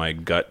looking at my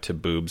gut to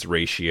boobs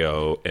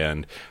ratio,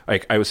 and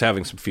like I was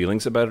having some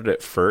feelings about it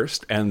at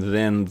first, and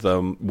then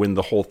when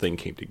the whole thing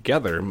came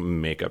together,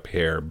 makeup,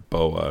 hair,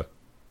 boa,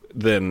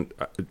 then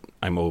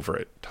I'm over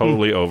it,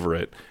 totally over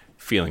it,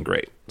 feeling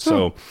great.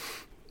 So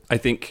I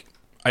think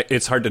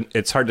it's hard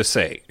to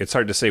say. It's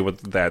hard to say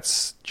whether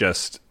that's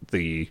just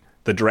the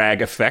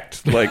drag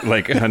effect,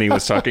 like Honey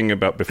was talking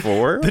about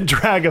before. The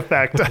drag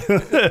effect.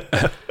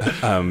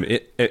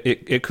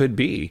 It could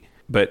be,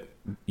 but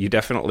you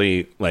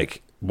definitely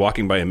like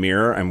walking by a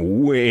mirror.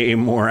 I'm way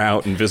more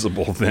out and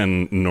visible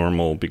than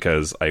normal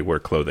because I wear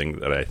clothing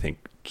that I think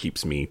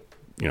keeps me,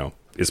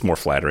 is more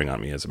flattering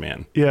on me as a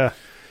man. Yeah.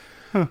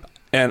 Huh.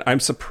 And I'm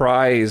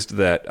surprised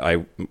that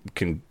I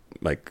can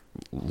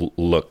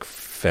look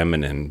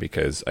feminine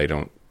because I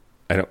don't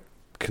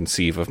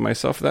conceive of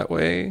myself that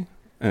way,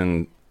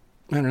 and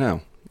I don't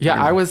know.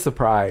 Yeah, I was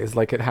surprised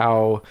at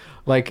how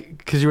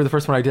because you were the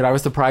first one I did. I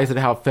was surprised at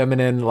how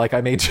feminine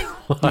I made you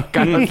look.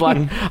 I was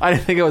I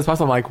didn't think it was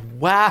possible. I'm like,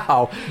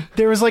 wow.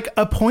 There was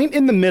a point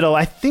in the middle.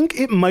 I think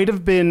it might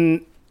have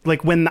been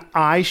when the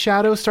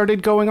eyeshadow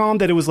started going on,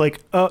 that it was at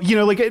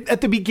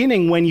the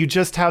beginning when you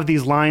just have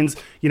these lines.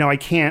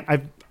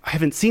 I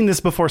haven't seen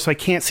this before, so I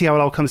can't see how it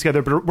all comes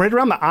together. But right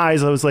around the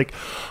eyes, I was like,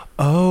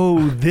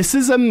 oh, this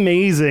is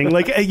amazing.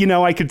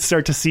 I could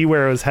start to see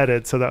where it was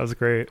headed. So that was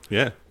great.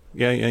 Yeah.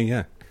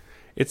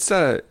 It's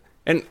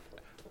and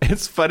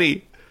it's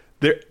funny.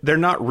 They're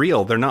not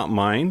real. They're not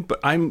mine, but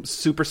I'm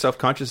super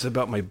self-conscious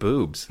about my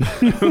boobs.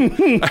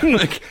 I'm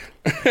like,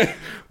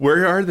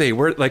 where are they?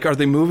 Where are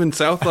they moving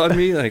south on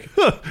me?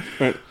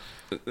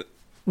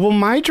 Well,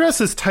 my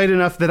dress is tight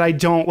enough that I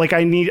don't like.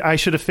 I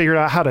should have figured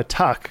out how to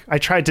tuck. I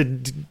tried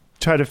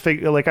to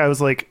figure. Like I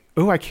was like,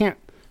 oh, I can't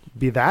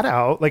be that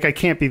out. Like I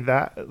can't be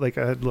that. Like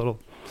a little.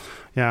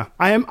 Yeah,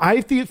 I am.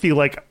 I feel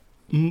like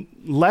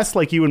less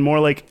like you and more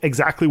like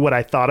exactly what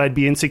I thought I'd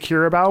be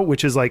insecure about,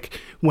 which is like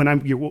when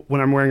I'm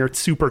wearing a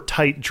super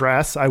tight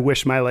dress, I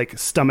wish my like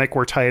stomach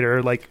were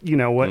tighter. Like, you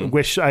know what?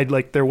 Wish I'd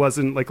like there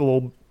wasn't like a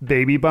little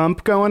baby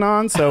bump going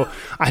on. So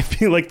I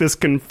feel like this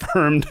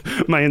confirmed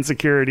my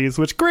insecurities,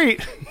 which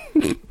great.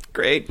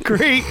 Great.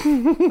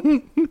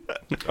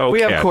 Oh,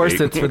 We have Kathy.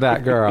 corsets for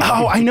that, girl.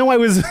 Oh, I know.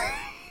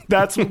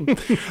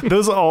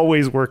 Those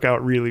always work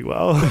out really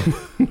well.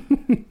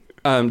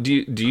 Do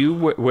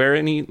you wear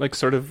any like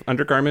sort of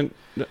undergarment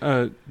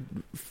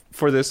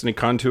for this? Any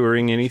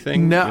contouring,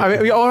 anything? No,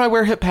 I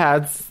wear hip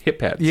pads. Hip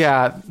pads.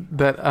 Yeah,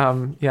 that I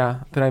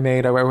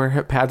made. I wear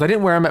hip pads. I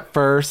didn't wear them at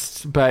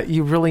first, but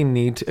you really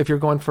need to, if you're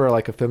going for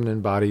like a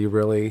feminine body, you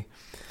really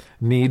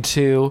need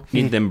to.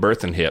 Need them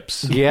birthing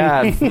hips.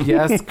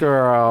 Yes,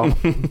 girl.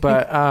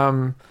 But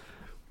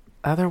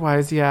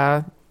otherwise,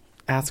 yeah,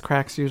 ass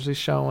cracks usually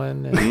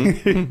showing.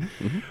 And,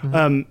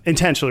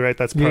 Intentionally, right?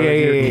 That's part of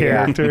your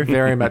character.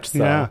 Very much so.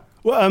 Yeah.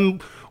 Well,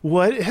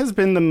 what has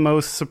been the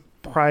most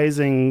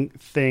surprising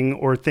thing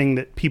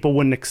that people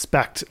wouldn't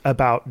expect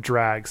about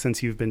drag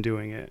since you've been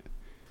doing it?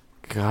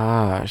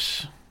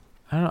 Gosh.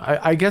 I don't know.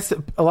 I guess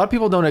a lot of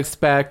people don't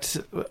expect.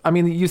 I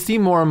mean, you see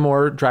more and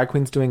more drag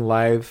queens doing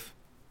live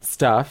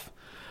stuff,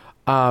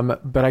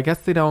 but I guess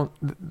they don't.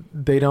 A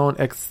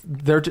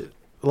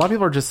lot of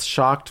people are just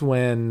shocked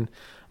when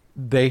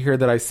they hear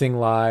that I sing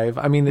live.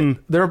 I mean,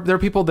 there are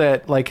people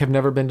that like have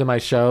never been to my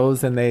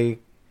shows, and they.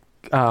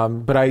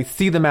 But I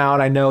see them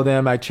out, I know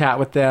them, I chat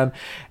with them,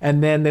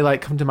 and then they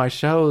like come to my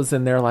shows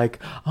and they're like,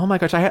 oh my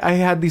gosh, I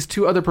had these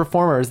two other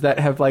performers that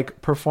have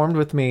like performed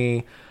with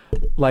me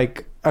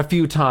like a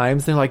few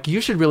times. They're like,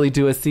 you should really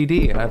do a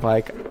CD. And I'm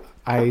like,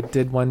 I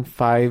did one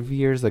 5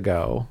 years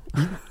ago.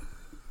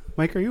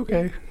 Mike, are you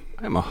okay?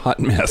 I'm a hot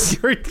mess.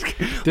 You're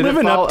Did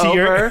living it fall up to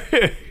over?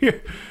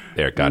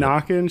 There, got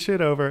knocking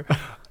shit over.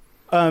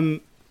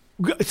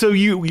 So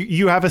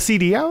you have a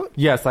CD out?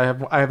 Yes, I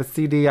have a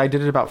CD. I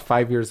did it about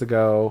 5 years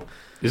ago.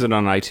 it. Is it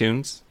on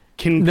iTunes?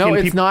 No,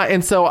 it's not.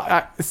 And so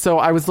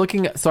I was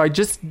looking. So I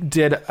just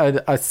did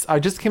I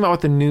just came out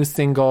with a new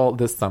single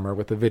this summer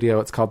with a video.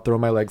 It's called "Throw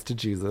My Legs to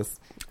Jesus."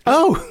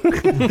 Oh,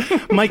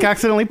 Mike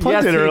accidentally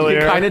plugged it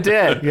earlier. He kind of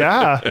did.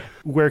 Yeah.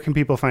 Where can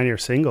people find your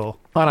single?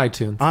 On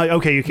iTunes.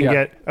 Okay, you can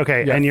Yeah.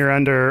 Okay, Yes. and you're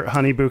under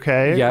Honey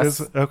Bouquet?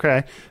 Yes.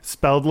 Okay.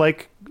 Spelled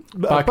like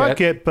a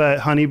bucket, but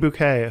Honey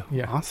Bouquet.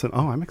 Yeah. Awesome.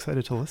 Oh, I'm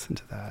excited to listen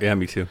to that. Yeah,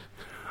 me too.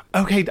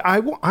 Okay,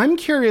 I'm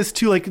curious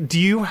too, like, do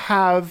you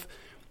have,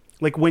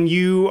 like, when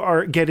you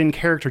get in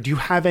character, do you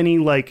have any,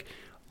 like,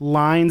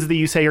 lines that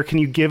you say, or can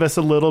you give us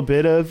a little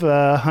bit of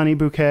Honey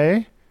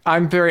Bouquet?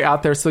 I'm very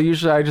out there, so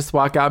usually I just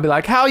walk out and be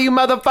like, how you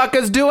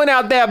motherfuckers doing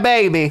out there,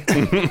 baby?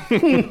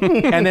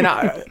 And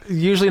then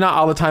usually not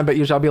all the time, but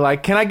usually I'll be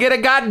like, can I get a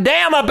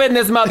goddamn up in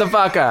this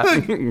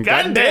motherfucker?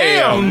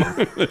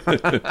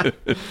 Goddamn!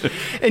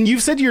 And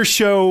you've said your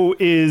show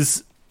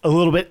is a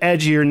little bit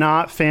edgier,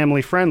 not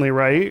family friendly,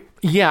 right?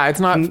 Yeah, it's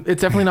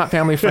definitely not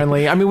family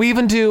friendly. I mean, we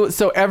even do, this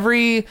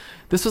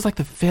was like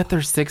the 5th or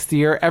 6th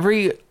year,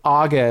 every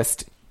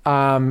August,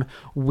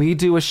 we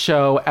do a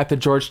show at the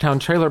Georgetown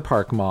Trailer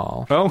Park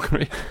Mall. Oh,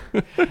 great.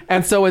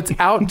 And so it's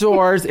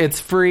outdoors,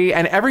 it's free,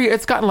 and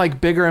it's gotten like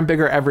bigger and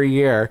bigger every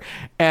year.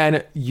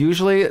 And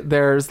usually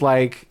there's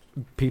like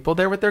people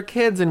there with their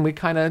kids, and we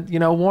kind of,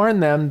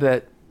 warn them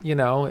that,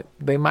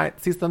 they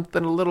might see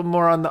something a little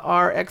more on the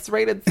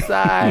RX-rated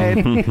side.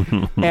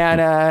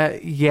 And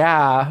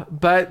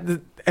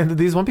and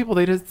these one people,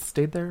 they just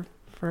stayed there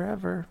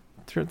forever.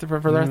 For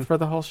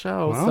the whole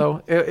show.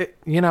 Wow. So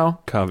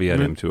Caveat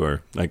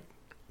emptor. Like,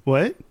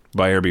 What?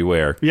 buyer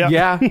beware.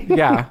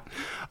 yeah.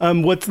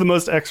 What's the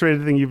most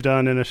X-rated thing you've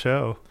done in a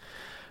show?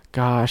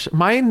 Gosh,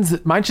 mine's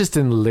just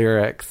in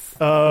lyrics.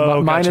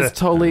 Oh, mine gotcha. is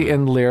totally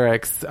in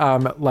lyrics.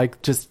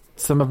 Like just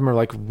some of them are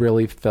like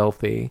really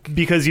filthy.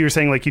 Because you're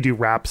saying like you do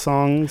rap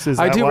songs? Is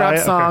I that do why? rap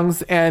Okay.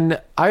 songs,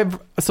 and I've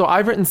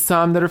written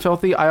some that are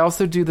filthy. I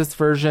also do this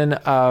version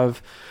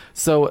of.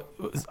 So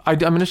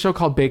I'm in a show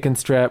called Bacon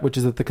Strip, which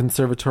is at the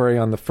Conservatory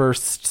on the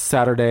first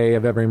Saturday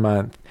of every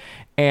month.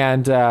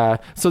 And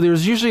so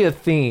there's usually a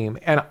theme.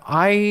 And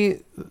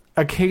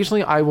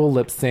occasionally I will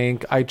lip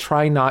sync. I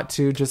try not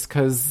to, just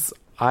because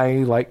I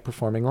like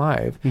performing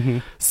live. Mm-hmm.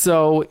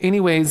 So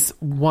anyways,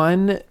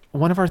 one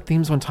of our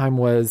themes one time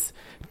was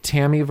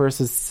Tammy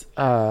versus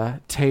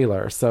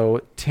Taylor.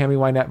 So Tammy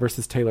Wynette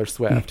versus Taylor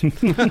Swift.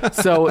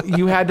 So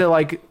you had to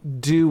like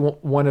do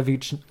one of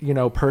each,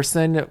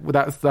 person.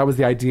 That was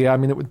the idea. I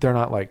mean, they're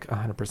not like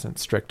 100%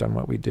 strict on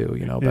what we do,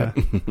 but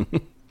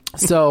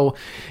so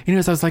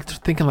anyways, I was like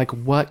thinking like,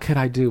 what could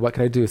I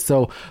do?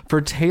 So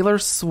for Taylor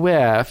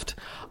Swift,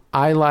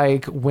 I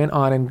like went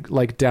on and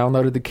like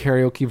downloaded the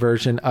karaoke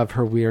version of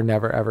her "We Are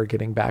Never Ever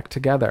Getting Back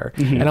Together,"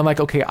 and I'm like,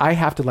 okay, I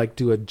have to like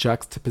do a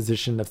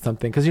juxtaposition of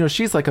something because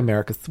she's like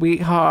America's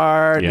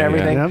sweetheart and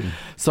everything. yeah.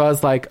 So I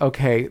was like,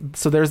 okay,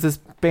 so there's this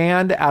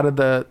band out of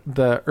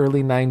the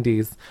early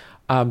 '90s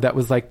that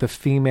was like the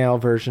female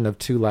version of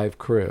Two Live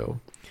Crew.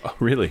 Oh,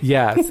 really?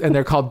 Yes, and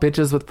they're called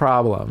Bitches with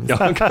Problems.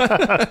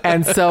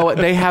 And so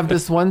they have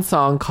this one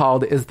song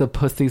called "Is the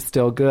Pussy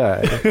Still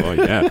Good?" Oh,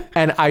 yeah.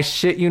 And I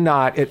shit you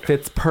not, it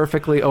fits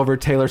perfectly over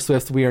Taylor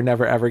Swift's "We Are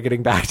Never Ever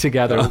Getting Back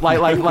Together." Like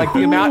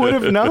the amount. would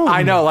have known?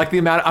 I know, like the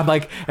amount. I'm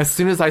like, as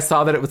soon as I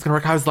saw that it was going to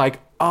work, I was like,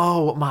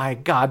 oh my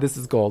God, this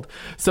is gold.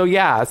 So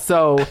yeah, it's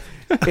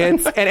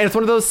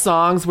one of those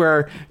songs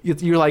where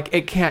you're like,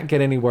 it can't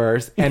get any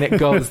worse, and it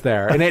goes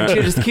there, and it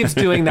just keeps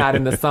doing that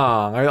in the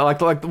song. Or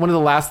like one of the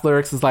last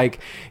lyrics is like,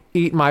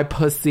 "Eat my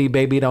pussy,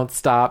 baby, don't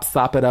stop.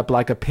 Sop it up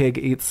like a pig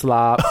eats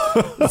slop."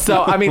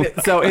 So I mean,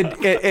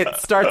 it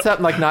starts up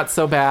like not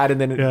so bad,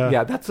 and then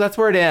that's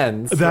where it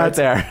ends. That's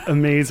right there.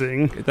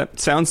 amazing. That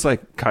sounds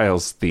like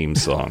Kyle's theme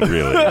song,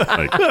 really.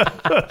 Like,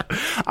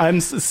 I'm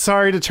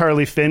sorry to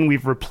Charlie Finn.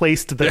 We've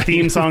replaced the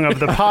theme song of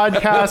the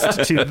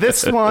podcast to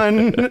this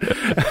one.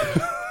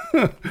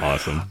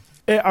 awesome.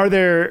 Are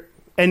there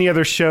any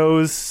other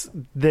shows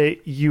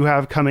that you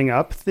have coming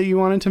up that you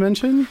wanted to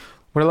mention?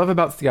 What I love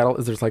about Seattle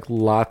is there's like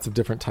lots of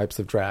different types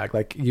of drag.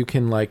 Like you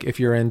can like, if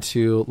you're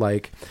into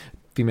like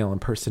female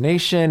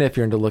impersonation, if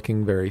you're into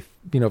looking very,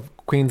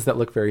 queens that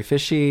look very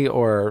fishy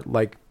or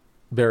like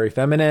very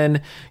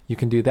feminine, you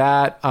can do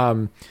that.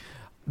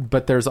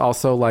 But there's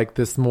also like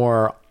this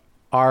more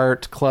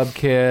art, club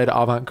kid,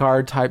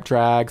 avant-garde type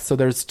drag. So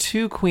there's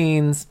two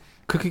queens,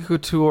 Cookie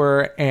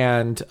Couture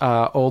and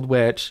Old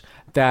Witch,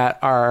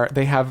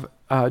 they have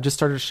just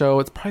started a show.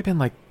 It's probably been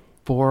like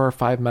 4 or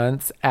 5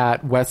 months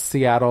at West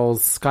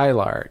Seattle's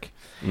Skylark.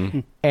 Mm-hmm.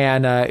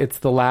 And it's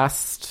the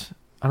last,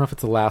 I don't know if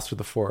it's the last or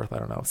the fourth, I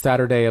don't know,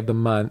 Saturday of the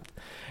month.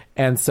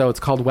 And so it's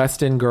called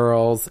West End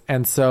Girls.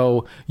 And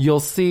so you'll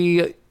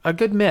see a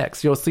good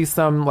mix. You'll see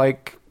some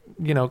like,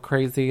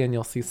 crazy, and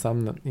you'll see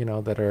some that,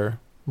 that are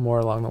more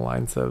along the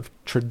lines of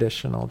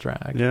traditional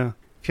drag. Yeah.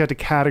 If you had to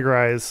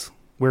categorize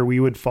where we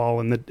would fall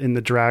in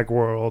the drag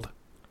world,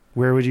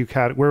 where would you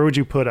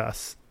put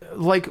us?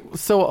 Like,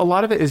 so a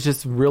lot of it is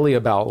just really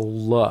about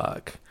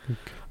look.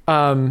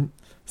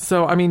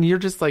 So I mean, you're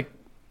just like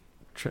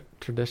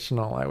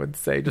traditional, I would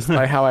say, just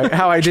by how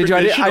I did you.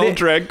 Traditional I did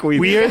drag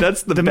queen.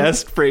 That's the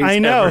best phrase I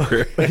know.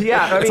 ever.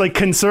 Yeah, It's like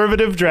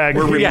conservative drag.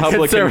 We're queen.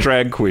 Republican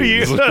drag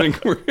queens.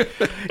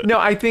 No,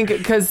 I think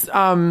because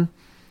the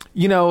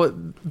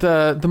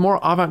more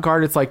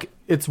avant-garde, it's like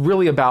it's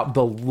really about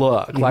the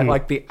look,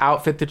 like the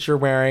outfit that you're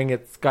wearing.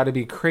 It's got to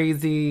be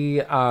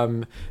crazy,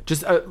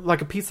 just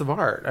like a piece of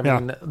art. I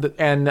mean,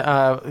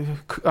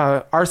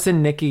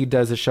 Arson Nikki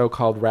does a show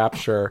called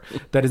Rapture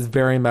that is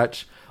very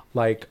much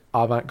like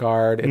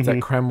avant-garde. It's at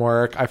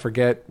Cremwork. I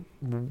forget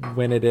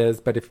when it is,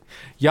 but if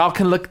y'all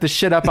can look the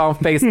shit up on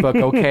Facebook,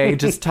 okay,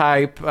 just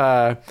type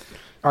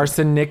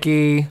Arson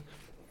Nikki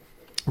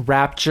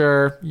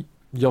Rapture.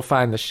 You'll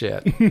find the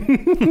shit.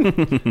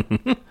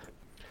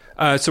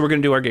 So we're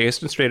going to do our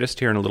gayest and straightest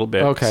here in a little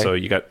bit. Okay. So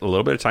you got a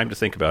little bit of time to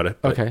think about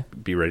it. But Okay.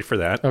 Be ready for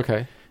that.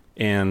 Okay.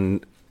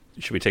 And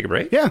should we take a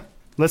break? Yeah.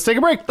 Let's take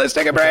a break. Let's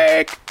take a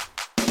break.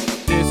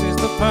 This is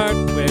the part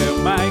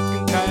where Mike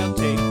and Kyle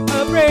take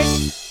a break.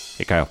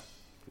 Hey, Kyle.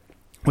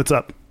 What's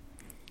up?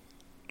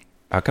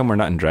 How come we're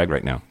not in drag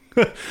right now?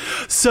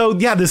 So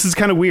yeah, this is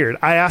kind of weird.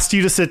 I asked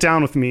you to sit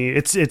down with me.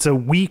 It's a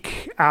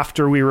week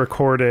after we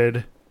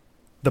recorded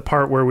the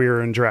part where we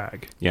were in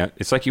drag. Yeah.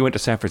 It's like you went to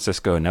San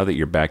Francisco, and now that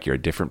you're back, you're a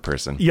different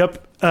person.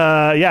 Yep.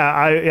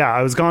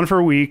 I was gone for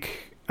a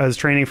week. I was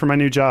training for my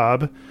new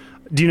job.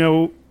 Do you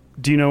know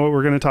what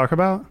we're going to talk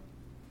about?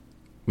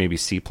 Maybe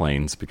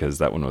seaplanes, because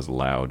that one was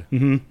loud.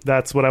 Mm-hmm.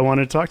 That's what I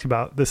wanted to talk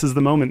about. This is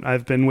the moment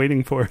I've been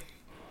waiting for.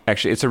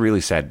 Actually, it's a really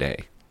sad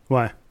day.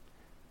 Why?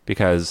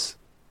 Because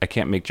I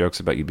can't make jokes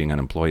about you being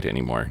unemployed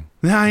anymore.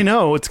 Yeah, I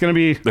know. It's going to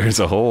be... There's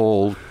a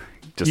whole...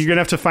 You're going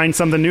to have to find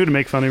something new to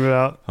make fun of me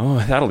about. Oh,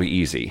 that'll be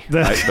easy.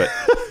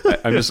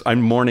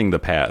 I'm mourning the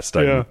past,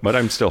 but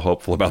I'm still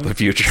hopeful about the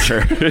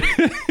future.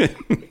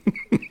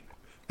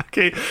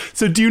 Okay,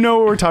 so do you know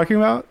what we're talking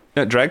about?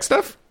 Drag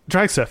stuff?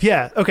 Drag stuff,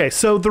 yeah. Okay,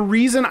 so the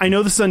reason, I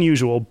know this is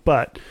unusual,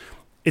 but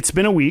it's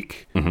been a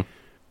week,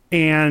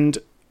 and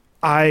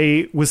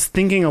I was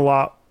thinking a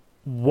lot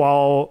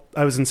while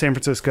I was in San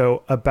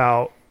Francisco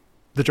about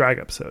the drag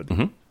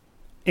episode.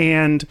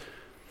 And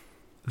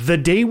the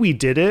day we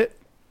did it,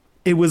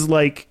 it was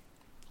like...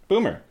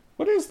 Boomer,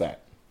 what is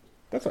that?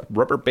 That's a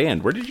rubber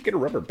band. Where did you get a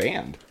rubber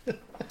band?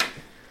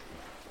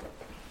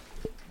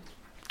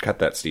 Cut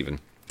that, Steven.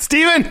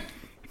 Steven!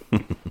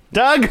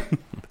 Doug!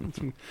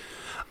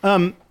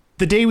 The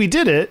day we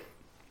did it,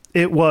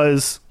 it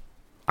was,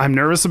 I'm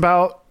nervous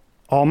about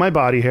all my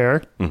body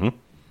hair.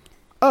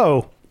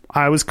 Oh,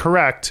 I was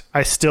correct.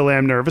 I still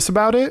am nervous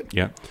about it.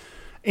 Yeah.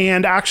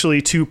 And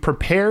actually, to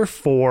prepare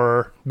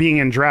for being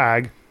in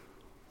drag,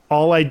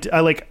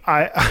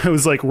 I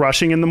was like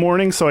rushing in the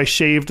morning, so I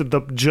shaved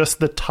just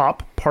the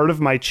top part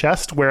of my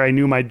chest where I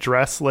knew my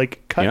dress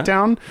like cut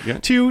down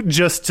to,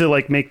 just to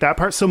like make that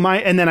part.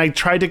 And then I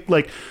tried to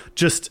like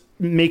just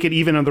make it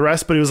even on the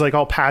rest, but it was like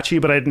all patchy,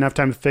 but I didn't have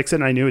time to fix it,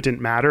 and I knew it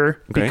didn't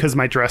matter because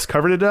my dress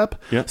covered it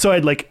up. So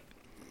I'd like,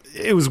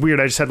 it was weird.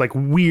 I just had like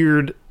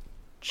weird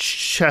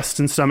chest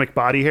and stomach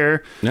body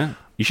hair. Yeah,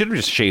 you should have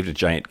just shaved a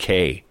giant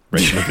K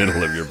right in the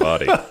middle of your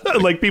body,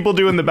 like people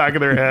do in the back of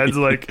their heads,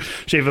 like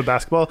shave a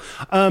basketball.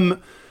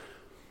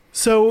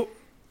 So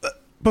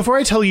before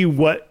I tell you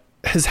what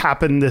has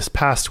happened this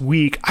past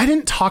week, I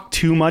didn't talk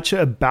too much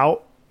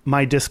about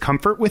my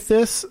discomfort with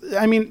this.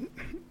 I mean,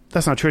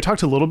 that's not true. I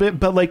talked a little bit,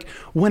 but like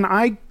when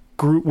I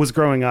was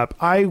growing up,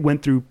 I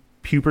went through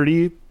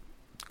puberty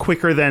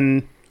quicker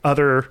than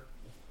other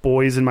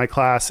boys in my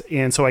class.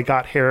 And so I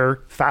got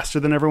hair faster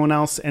than everyone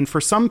else. And for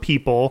some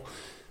people,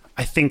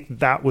 I think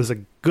that was a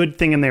good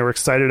thing and they were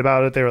excited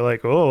about it. They were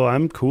like, oh,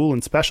 I'm cool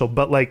and special.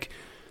 But like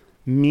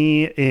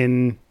me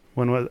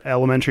when I was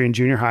elementary and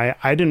junior high,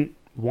 I didn't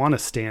want to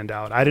stand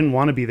out. I didn't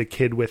want to be the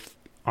kid with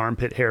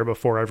armpit hair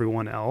before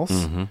everyone else.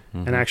 And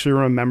I actually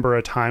remember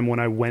a time when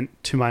I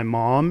went to my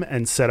mom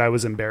and said I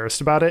was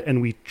embarrassed about it,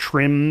 and we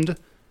trimmed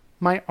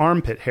my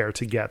armpit hair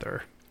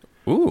together.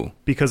 Ooh.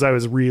 Because I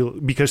was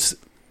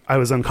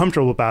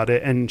uncomfortable about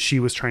it, and she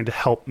was trying to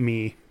help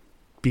me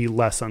be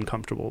less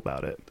uncomfortable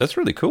about it. That's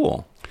really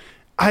cool.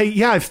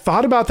 I've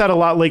thought about that a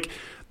lot. Like,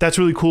 that's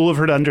really cool of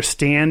her to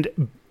understand,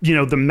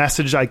 the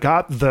message I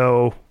got,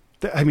 though.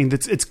 I mean,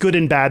 it's good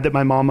and bad that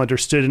my mom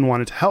understood and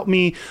wanted to help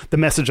me. The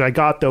message I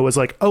got, though, was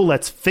like, oh,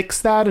 let's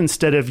fix that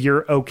instead of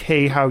you're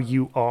okay how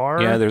you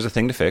are. Yeah, there's a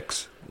thing to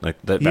fix. Like,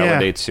 that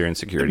validates your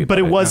insecurity. But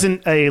it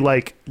wasn't a,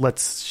 like,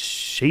 let's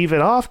shave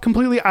it off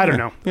completely. I don't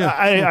know. Yeah.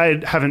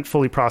 I haven't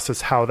fully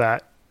processed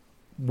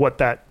what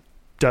that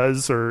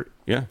does or...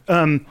 Yeah.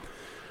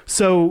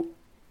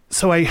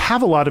 So I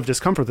have a lot of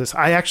discomfort with this.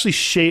 I actually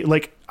shave,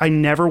 like, I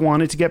never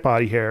wanted to get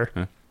body hair.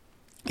 Huh.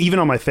 Even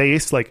on my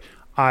face, like,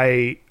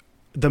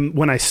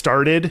 when I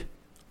started,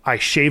 I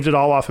shaved it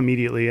all off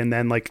immediately. And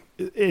then like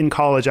in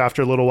college,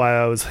 after a little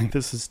while, I was like,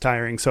 this is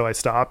tiring. So I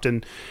stopped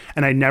and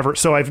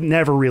I've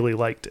never really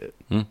liked it.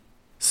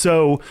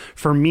 So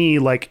for me,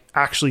 like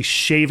actually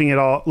shaving it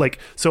all, like,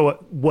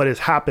 so what has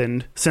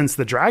happened since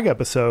the drag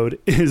episode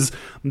is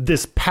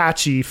this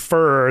patchy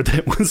fur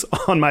that was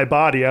on my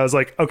body. I was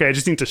like, okay, I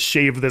just need to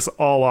shave this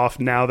all off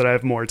now that I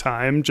have more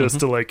time, just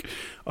to like,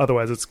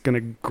 otherwise it's going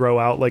to grow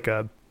out like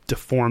a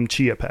deformed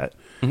chia pet.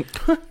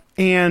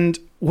 And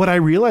what I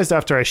realized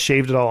after I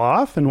shaved it all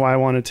off, and why I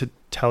wanted to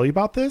tell you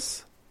about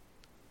this,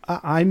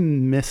 I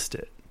missed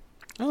it.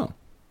 Oh.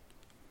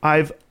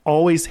 I've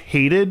always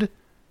hated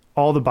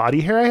all the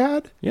body hair I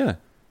had. Yeah.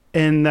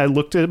 And I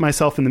looked at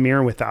myself in the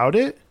mirror without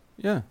it.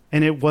 Yeah.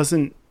 And it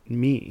wasn't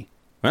me.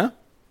 Well.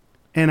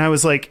 And I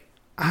was like,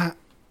 one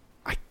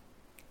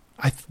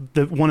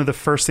of the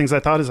first things I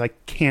thought is I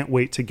can't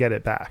wait to get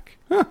it back.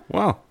 Huh,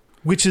 wow.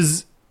 Which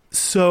is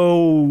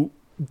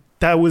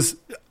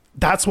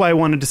that's why I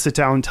wanted to sit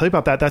down and tell you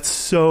about that. That's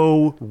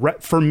so,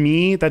 for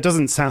me, that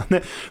doesn't sound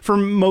that, for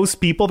most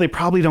people, they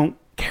probably don't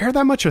care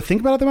that much or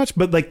think about it that much,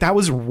 but like that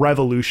was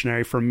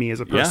revolutionary for me as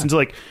a person. To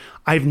like,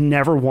 I've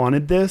never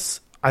wanted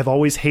this. I've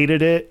always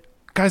hated it.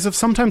 Guys have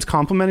sometimes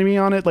complimented me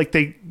on it. Like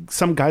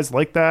some guys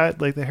like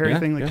that, like the hairy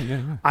thing. Like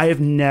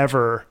I've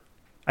never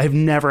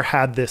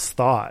had this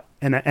thought.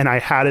 And I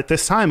had it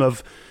this time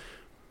of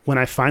when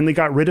I finally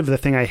got rid of the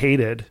thing I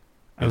hated,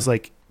 I was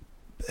like,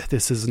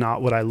 this is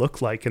not what I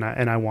look like, and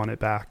I want it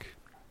back.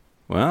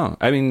 Wow.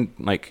 I mean,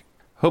 like,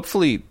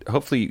 hopefully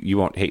you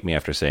won't hate me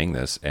after saying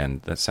this,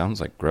 and that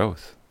sounds like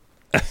growth.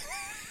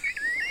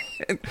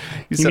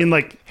 You mean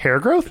like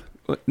hair growth?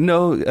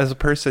 No, as a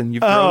person.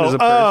 You've grown as a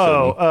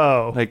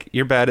person. Like,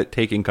 you're bad at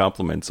taking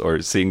compliments or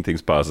seeing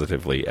things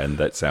positively, and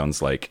that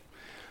sounds like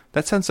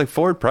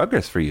forward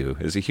progress for you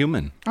as a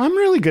human. I'm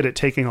really good at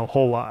taking a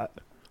whole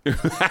lot.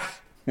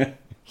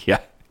 Yeah.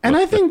 And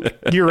I think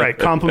you're right.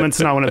 Compliments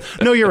not one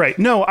of. No, you're right.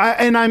 No,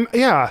 I'm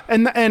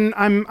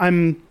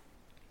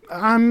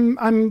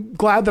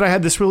glad that I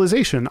had this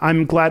realization.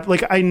 I'm glad.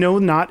 Like, I know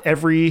not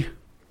every.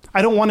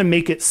 I don't want to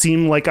make it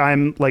seem like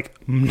I'm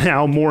like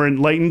now more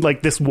enlightened.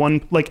 Like this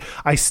one, like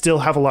I still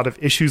have a lot of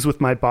issues with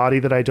my body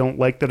that I don't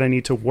like, that I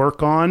need to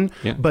work on.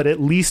 Yeah. But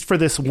at least for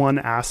this one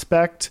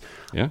aspect,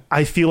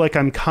 I feel like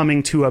I'm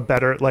coming to a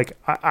better, like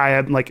I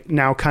am like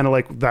now kind of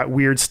like that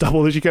weird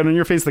stubble that you get on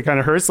your face that kind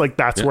of hurts. Like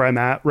that's where I'm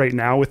at right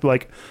now with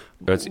like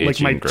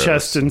my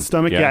chest and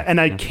stomach. Yeah.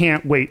 And I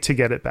can't wait to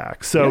get it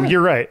back. So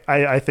you're right.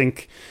 I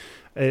think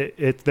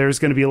there's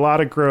going to be a lot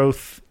of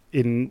growth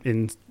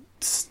in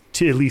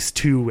at least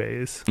 2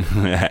 ways.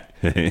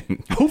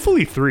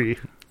 Hopefully 3.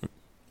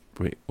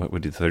 Wait, what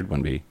would the third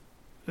one be?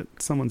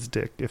 Someone's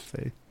dick, if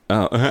they...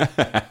 Oh.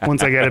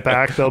 Once I get it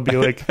back, they'll be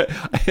like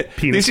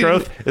penis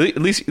growth. At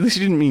least you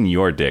didn't mean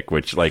your dick,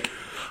 which like...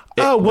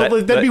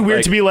 that'd be weird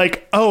like, to be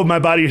like, oh, my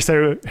body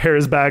hair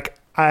is back.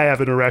 I have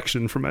an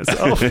erection for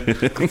myself.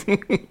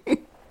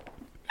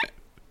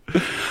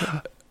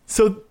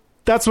 So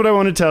that's what I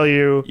want to tell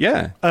you.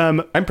 Yeah.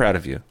 I'm proud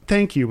of you.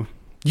 Thank you.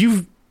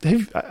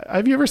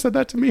 Have you ever said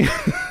that to me?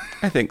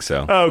 I think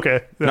so. Oh,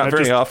 okay. Not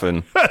very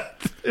often.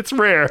 It's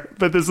rare,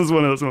 but this is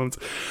one of those moments.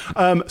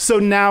 So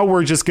now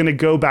we're just going to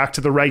go back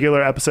to the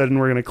regular episode, and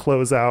we're going to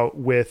close out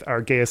with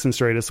our gayest and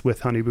straightest with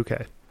Honey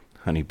Bouquet.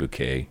 Honey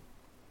Bouquet.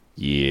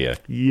 Yeah.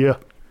 Yeah.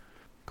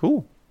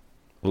 Cool.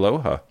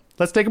 Aloha.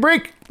 Let's take a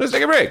break. Let's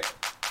take a break.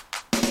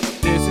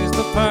 This is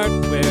the part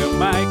where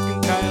Mike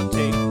and Kyle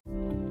take.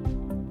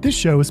 This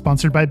show is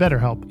sponsored by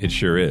BetterHelp. It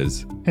sure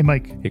is. Hey,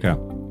 Mike, Hey, Kyle.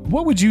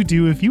 what would you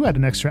do if you had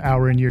an extra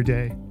hour in your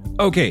day?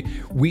 Okay,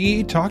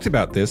 we talked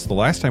about this the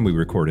last time we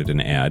recorded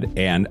an ad,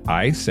 and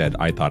I said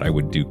I thought I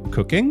would do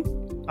cooking.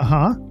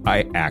 Uh-huh.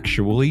 I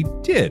actually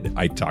did.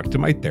 I talked to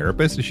my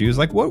therapist, and she was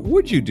like, what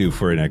would you do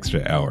for an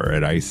extra hour?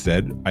 And I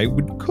said I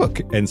would cook.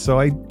 And so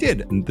I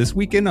did. And this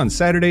weekend on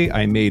Saturday,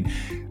 I made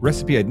a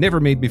recipe I'd never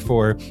made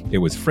before. It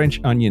was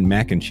French onion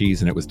mac and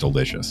cheese, and it was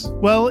delicious.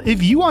 Well,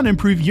 if you want to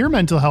improve your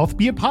mental health,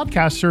 be a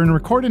podcaster and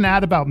record an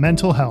ad about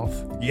mental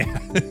health. Yeah.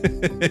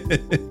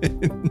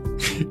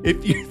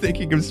 If you're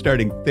thinking of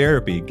starting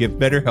therapy, give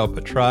BetterHelp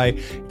a try.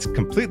 It's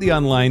completely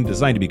online,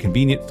 designed to be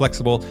convenient,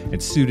 flexible,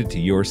 and suited to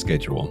your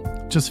schedule.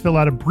 Just fill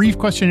out a brief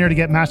questionnaire to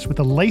get matched with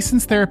a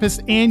licensed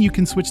therapist, and you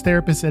can switch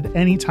therapists at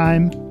any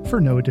time for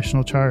no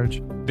additional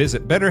charge.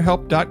 Visit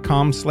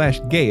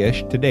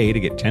betterhelp.com/gayish today to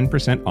get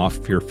 10%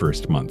 off your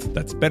first month.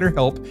 That's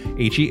BetterHelp,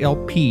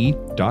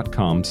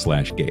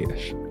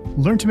 HELP.com/gayish.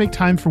 Learn to make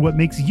time for what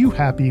makes you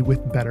happy with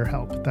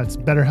BetterHelp. That's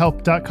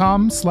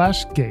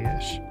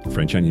betterhelp.com/gayish.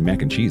 French onion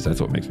mac and cheese, that's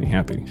what makes me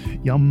happy.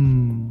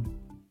 Yum.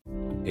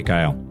 Hey,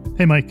 Kyle,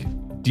 Hey, Mike.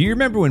 do you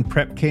remember when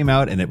PrEP came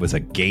out and it was a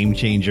game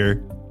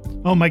changer?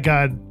 Oh my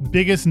God.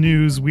 Biggest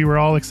news. We were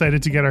all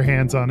excited to get our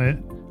hands on it.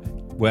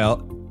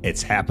 Well,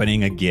 it's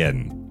happening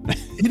again.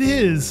 It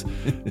is.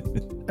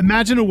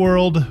 Imagine a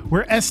world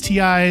where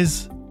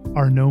STIs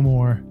are no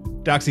more.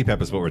 DoxyPep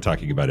is what we're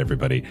talking about,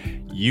 everybody.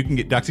 You can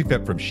get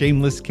DoxyPep from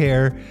Shameless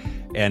Care,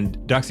 and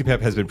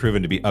DoxyPep has been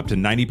proven to be up to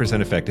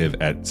 90% effective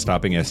at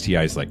stopping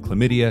STIs like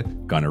chlamydia,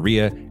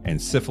 gonorrhea,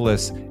 and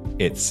syphilis.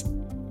 It's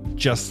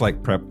just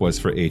like PrEP was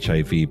for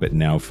HIV, but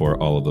now for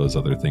all of those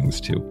other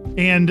things too.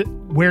 And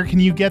where can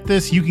you get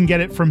this? You can get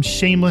it from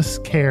Shameless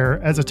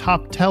Care. As a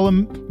top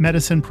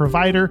telemedicine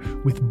provider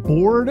with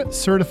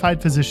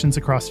board-certified physicians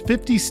across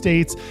 50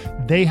 states,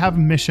 they have a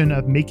mission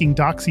of making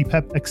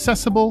DoxyPep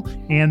accessible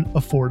and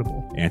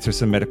affordable. Answer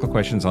some medical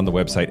questions on the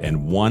website,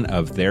 and one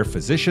of their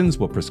physicians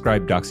will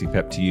prescribe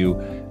DoxyPep to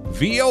you.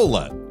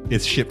 Viola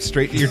is shipped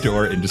straight to your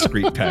door in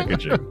discreet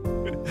packaging.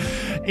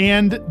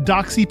 And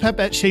DoxyPep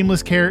at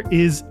Shameless Care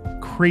is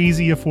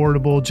crazy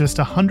affordable, just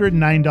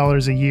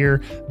 $109 a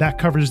year. That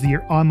covers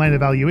your online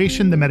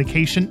evaluation, the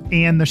medication,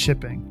 and the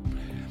shipping.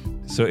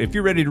 So if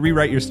you're ready to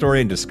rewrite your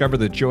story and discover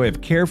the joy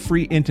of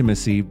carefree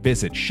intimacy,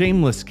 visit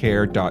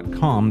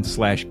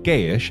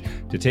shamelesscare.com/gayish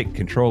to take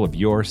control of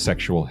your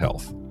sexual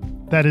health.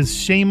 That is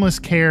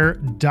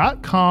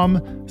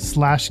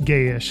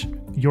shamelesscare.com/gayish.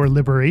 Your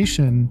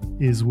liberation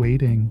is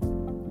waiting.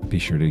 Be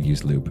sure to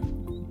use lube.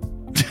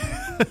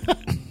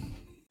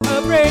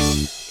 A break.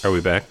 Are we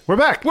back? We're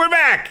back. We're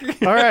back.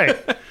 All right.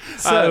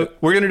 So,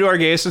 We're going to do our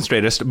gayest and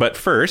straightest, but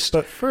first,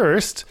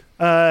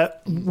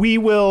 we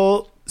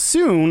will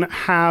soon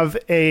have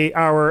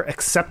our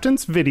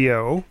acceptance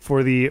video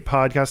for the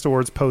podcast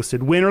awards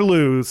posted, win or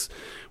lose.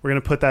 We're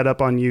going to put that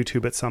up on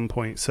YouTube at some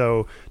point.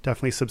 So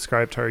definitely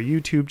subscribe to our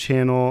YouTube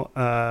channel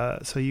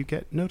so you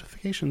get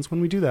notifications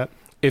when we do that.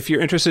 if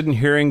you're interested in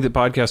hearing the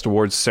podcast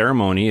awards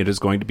ceremony, it is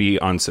going to be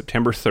on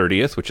September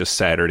 30th, which is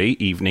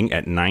Saturday evening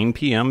at 9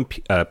 p.m.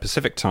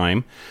 Pacific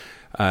time.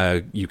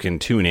 You can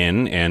tune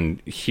in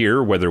and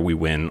hear whether we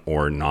win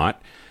or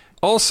not.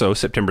 Also,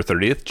 September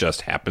 30th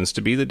just happens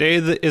to be the day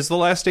that is the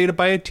last day to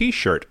buy a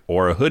t-shirt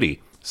or a hoodie.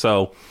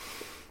 So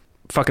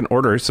fucking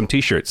order some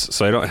t-shirts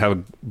so I don't have a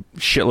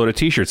shitload of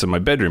t-shirts in my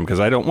bedroom because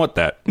I don't want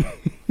that.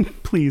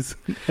 Please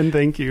and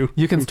thank you.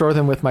 You can store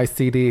them with my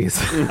CDs.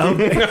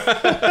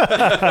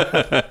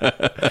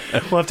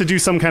 We'll have to do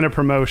some kind of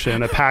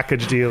promotion, a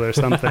package deal or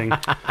something.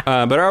 But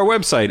our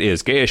website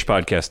is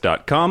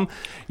gayishpodcast.com.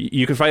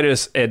 You can find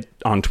us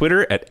on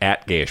Twitter at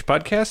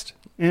 @gayishpodcast.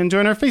 And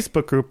join our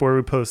Facebook group where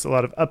we post a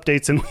lot of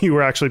updates, and we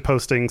were actually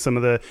posting some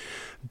of the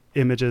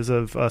images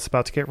of us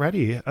about to get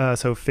ready.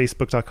 So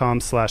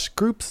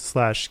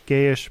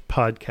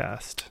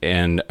facebook.com/groups/gayishpodcast.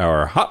 And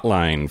our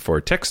hotline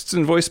for texts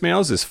and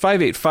voicemails is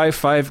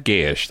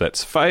 5855-GAYISH.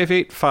 That's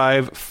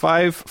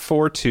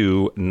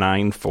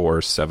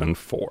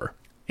 585-542-9474.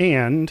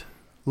 And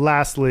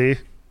lastly,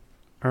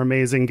 our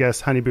amazing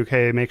guest, Honey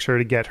Bouquet, make sure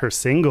to get her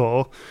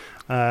single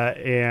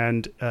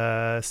and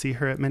see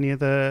her at many of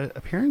the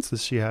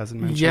appearances she has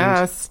mentioned.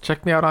 Yes,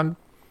 check me out on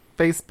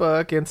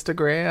Facebook,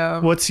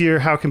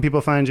 Instagram. How can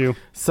people find you?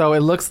 So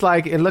it looks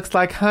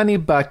like honey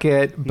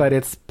bucket, but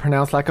it's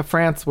pronounced like a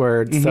France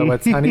word. So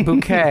it's honey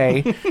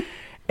bouquet.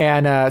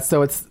 And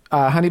so it's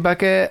honey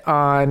bucket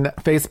on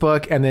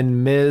Facebook and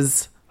then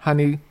Ms.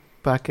 Honey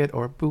Bucket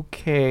or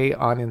Bouquet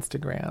on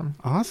Instagram.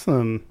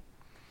 Awesome.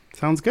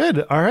 Sounds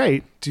good. All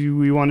right. Do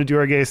we want to do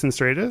our gayest and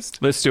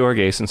straightest? Let's do our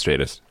gayest and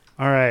straightest.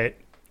 All right.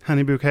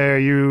 Honey Bouquet, are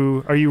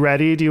you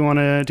ready? Do you want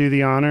to do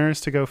the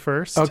honors to go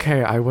first?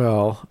 Okay, I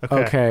will.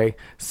 Okay.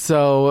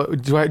 So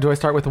do I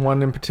start with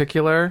one in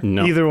particular?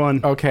 No. Either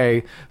one.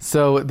 Okay.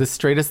 So the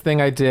straightest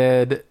thing I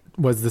did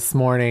was this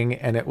morning,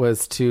 and it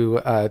was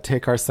to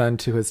take our son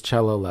to his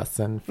cello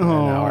lesson for an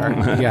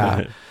hour.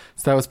 Yeah.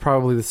 So that was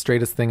probably the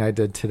straightest thing I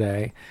did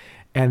today.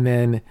 And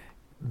then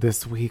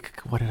this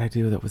week, what did I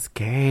do that was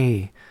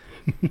gay?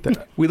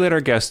 We let our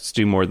guests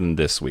do more than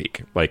this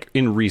week, like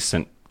in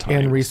recent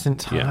times. In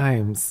recent Yeah.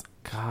 times.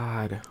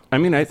 God. I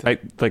mean, I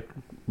like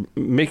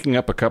making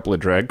up a couple of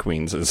drag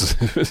queens is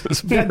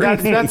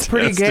That's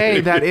pretty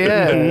gay. That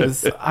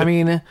is. I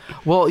mean,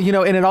 well, you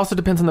know, and it also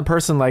depends on the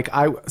person. Like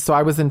I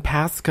was in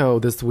Pasco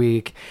this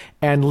week,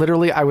 and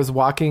literally I was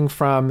walking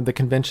from the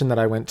convention that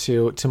I went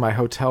to my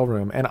hotel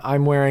room, and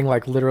I'm wearing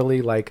like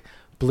literally like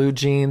blue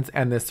jeans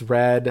and this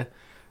red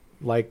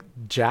like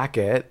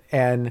jacket,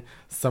 and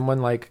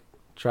someone like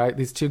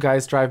these two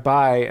guys drive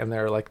by, and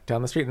they're like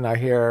down the street, and I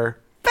hear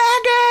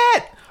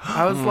faggot.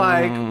 I was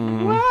like,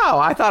 wow,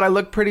 I thought I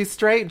looked pretty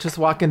straight just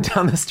walking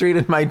down the street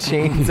in my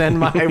jeans and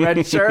my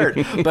red shirt.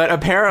 But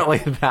apparently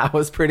that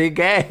was pretty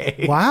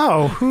gay.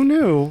 Wow. Who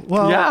knew?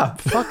 Well, Yeah.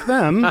 fuck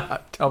them.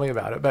 Tell me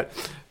about it. But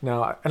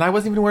no, and I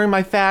wasn't even wearing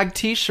my fag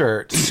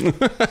t-shirt.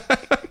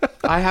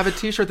 I have a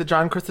t-shirt that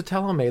John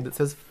Crisatello made that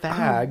says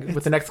fag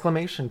with an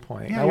exclamation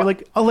point. Yeah, you're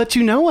like, I'll let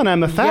you know when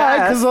I'm a fag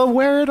Yes. because I'll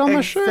wear it on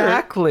my shirt.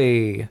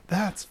 Exactly.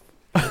 That's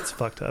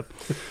fucked up.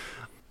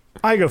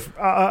 I go.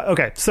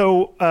 Okay,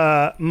 so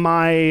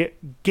my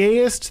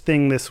gayest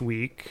thing this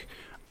week,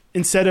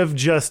 instead of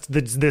just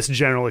this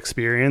general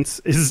experience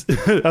is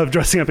of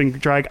dressing up in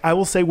drag, I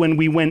will say when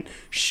we went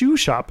shoe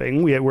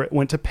shopping, we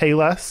went to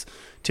Payless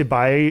to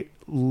buy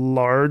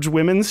large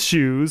women's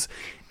shoes,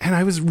 and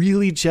I was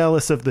really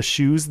jealous of the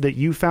shoes that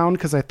you found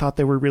because I thought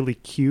they were really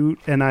cute,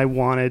 and I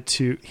wanted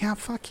to. Yeah,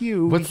 fuck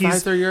you. What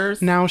size are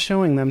yours? Now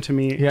showing them to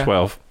me. Yeah.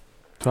 12.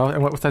 12.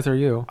 And what size are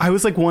you? I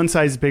was like one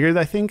size bigger.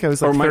 I think I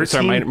was like Or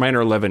 13. mine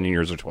are 11 and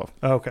yours are 12.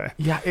 Okay.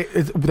 Yeah,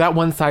 that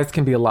one size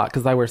can be a lot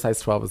because I wear size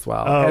 12 as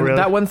well. Oh, and really?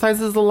 that one size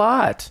is a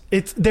lot.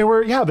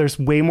 There's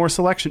way more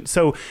selection.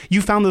 So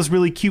you found those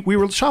really cute. We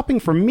were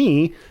shopping for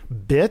me,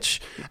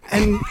 bitch,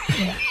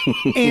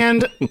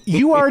 and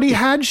you already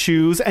had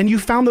shoes, and you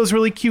found those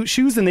really cute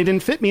shoes, and they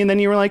didn't fit me, and then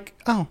you were like,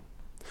 oh,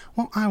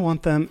 well, I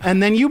want them,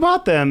 and then you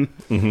bought them.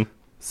 Mm-hmm.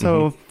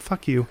 So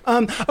fuck you.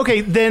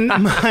 Okay, then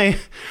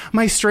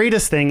my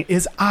straightest thing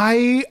is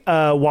I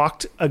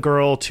walked a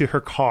girl to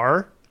her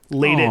car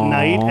late at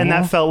night, and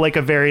that felt like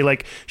a very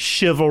like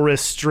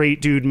chivalrous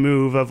straight dude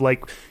move of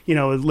like, you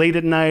know, late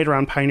at night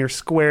around Pioneer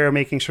Square,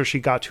 making sure she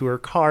got to her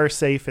car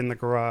safe in the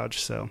garage.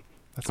 So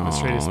that's my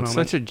straightest moment.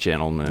 Such a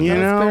gentleman. You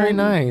know, very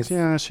nice.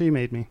 Yeah, she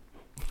made me.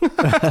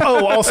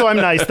 Oh, also I'm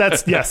nice.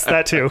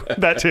 That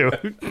too.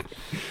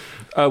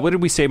 What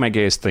did we say my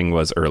gayest thing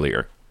was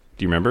earlier?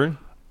 Do you remember?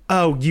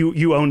 Oh,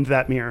 you owned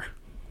that mirror.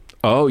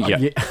 Oh,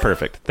 yeah.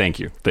 Perfect. Thank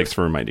you. Thanks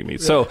for reminding me.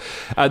 So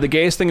the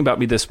gayest thing about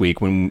me this week,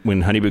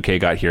 when Honey Bouquet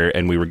got here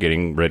and we were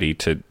getting ready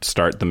to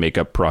start the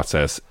makeup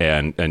process,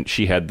 and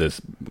she had this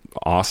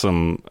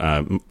awesome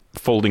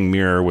folding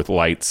mirror with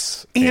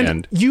lights.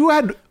 And you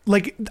had,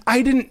 like,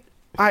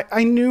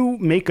 I knew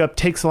makeup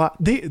takes a lot.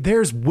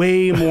 There's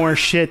way more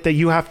shit that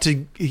you have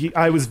to,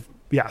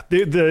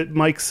 the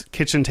Mike's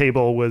kitchen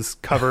table was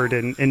covered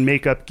in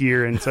makeup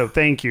gear, and so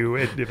thank you.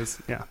 It was,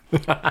 yeah.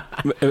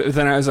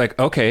 Then I was like,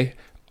 okay,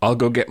 I'll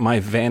go get my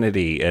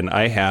vanity, and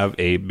I have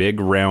a big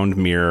round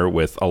mirror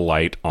with a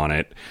light on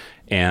it,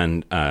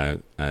 and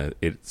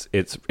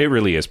it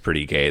really is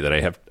pretty gay that I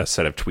have a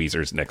set of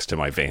tweezers next to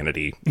my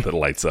vanity that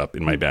lights up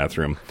in my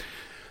bathroom.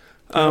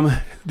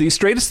 The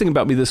straightest thing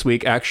about me this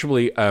week,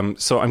 actually,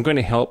 so I'm going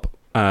to help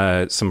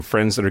some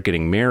friends that are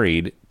getting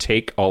married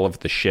take all of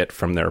the shit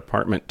from their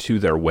apartment to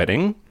their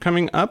wedding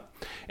coming up.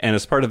 And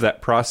as part of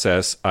that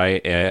process,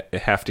 I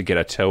have to get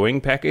a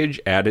towing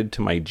package added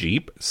to my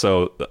Jeep.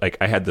 So like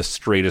I had the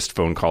straightest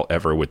phone call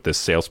ever with this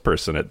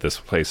salesperson at this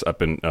place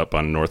up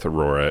on North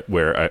Aurora,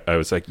 where I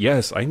was like,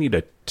 yes, I need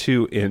a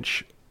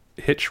 2-inch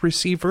hitch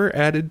receiver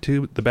added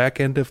to the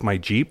back end of my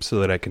Jeep so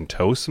that I can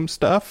tow some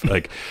stuff.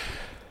 Like,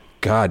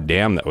 God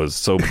damn, that was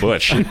so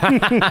butch.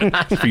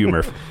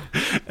 Humor.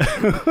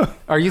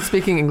 Are you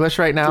speaking English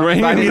right now?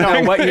 Right. I don't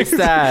know what you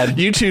said.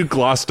 You two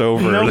glossed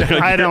over. No,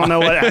 I don't know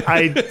what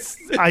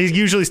I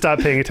usually stop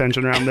paying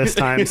attention around this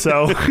time.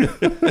 So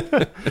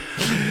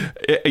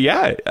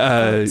yeah.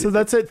 So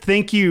that's it.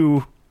 Thank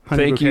you.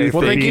 Honey Thank you. Bouquet.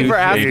 Well, thank you for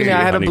asking me.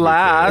 I had a Honey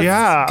blast.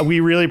 Yeah, we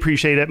really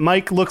appreciate it.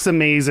 Mike looks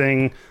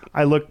amazing.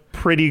 I look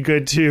pretty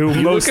good too,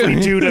 mostly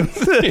due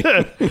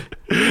to.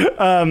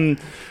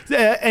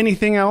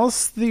 Anything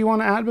else that you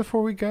want to add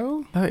before we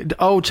go?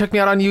 Check me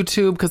out on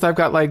YouTube because I've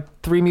got like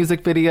 3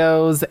 music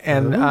videos,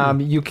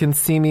 and you can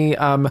see me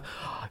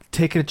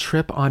taking a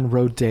trip on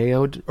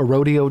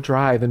Rodeo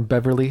Drive in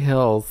Beverly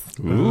Hills.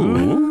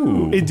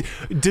 Ooh.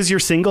 Does your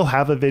single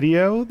have a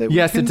video? That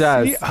Yes, we it can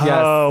does. see? Yes,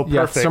 Oh,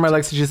 yes. perfect. Summer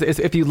likes to just,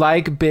 if you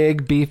like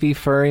big, beefy,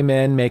 furry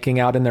men making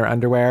out in their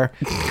underwear,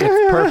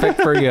 it's perfect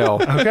for you.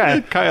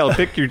 Okay. Kyle,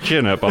 pick your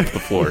chin up off the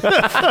floor.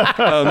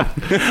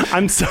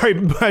 I'm sorry.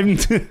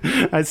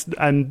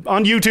 I'm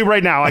on YouTube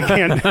right now. I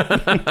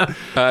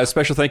can't.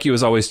 Special thank you,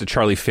 as always, to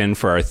Charlie Finn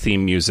for our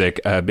theme music.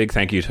 Big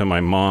thank you to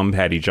my mom,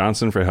 Patty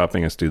Johnson, for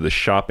helping us do the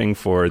shopping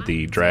for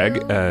the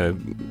drag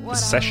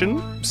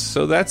session.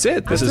 So that's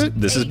it. This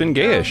has been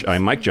Gayish.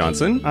 I'm Mike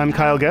Johnson. I'm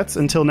Kyle Getz.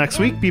 Until next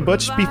week, be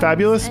butch, be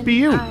fabulous, be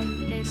you.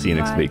 See you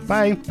next week.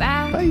 Bye.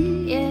 Bye.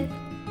 It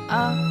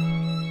up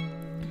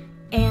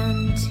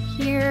and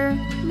hear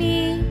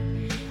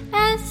me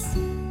as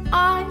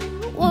I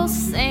will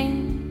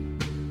sing.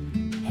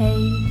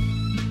 Hey,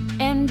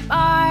 and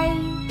by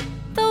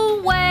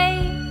the way,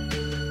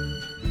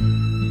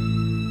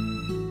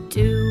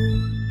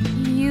 do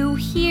you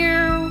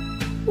hear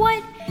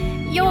what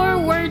your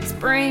words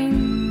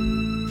bring?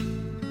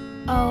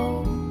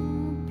 Oh,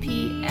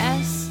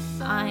 P.S.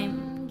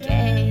 I'm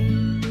gay.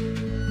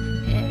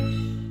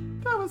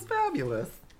 That was fabulous.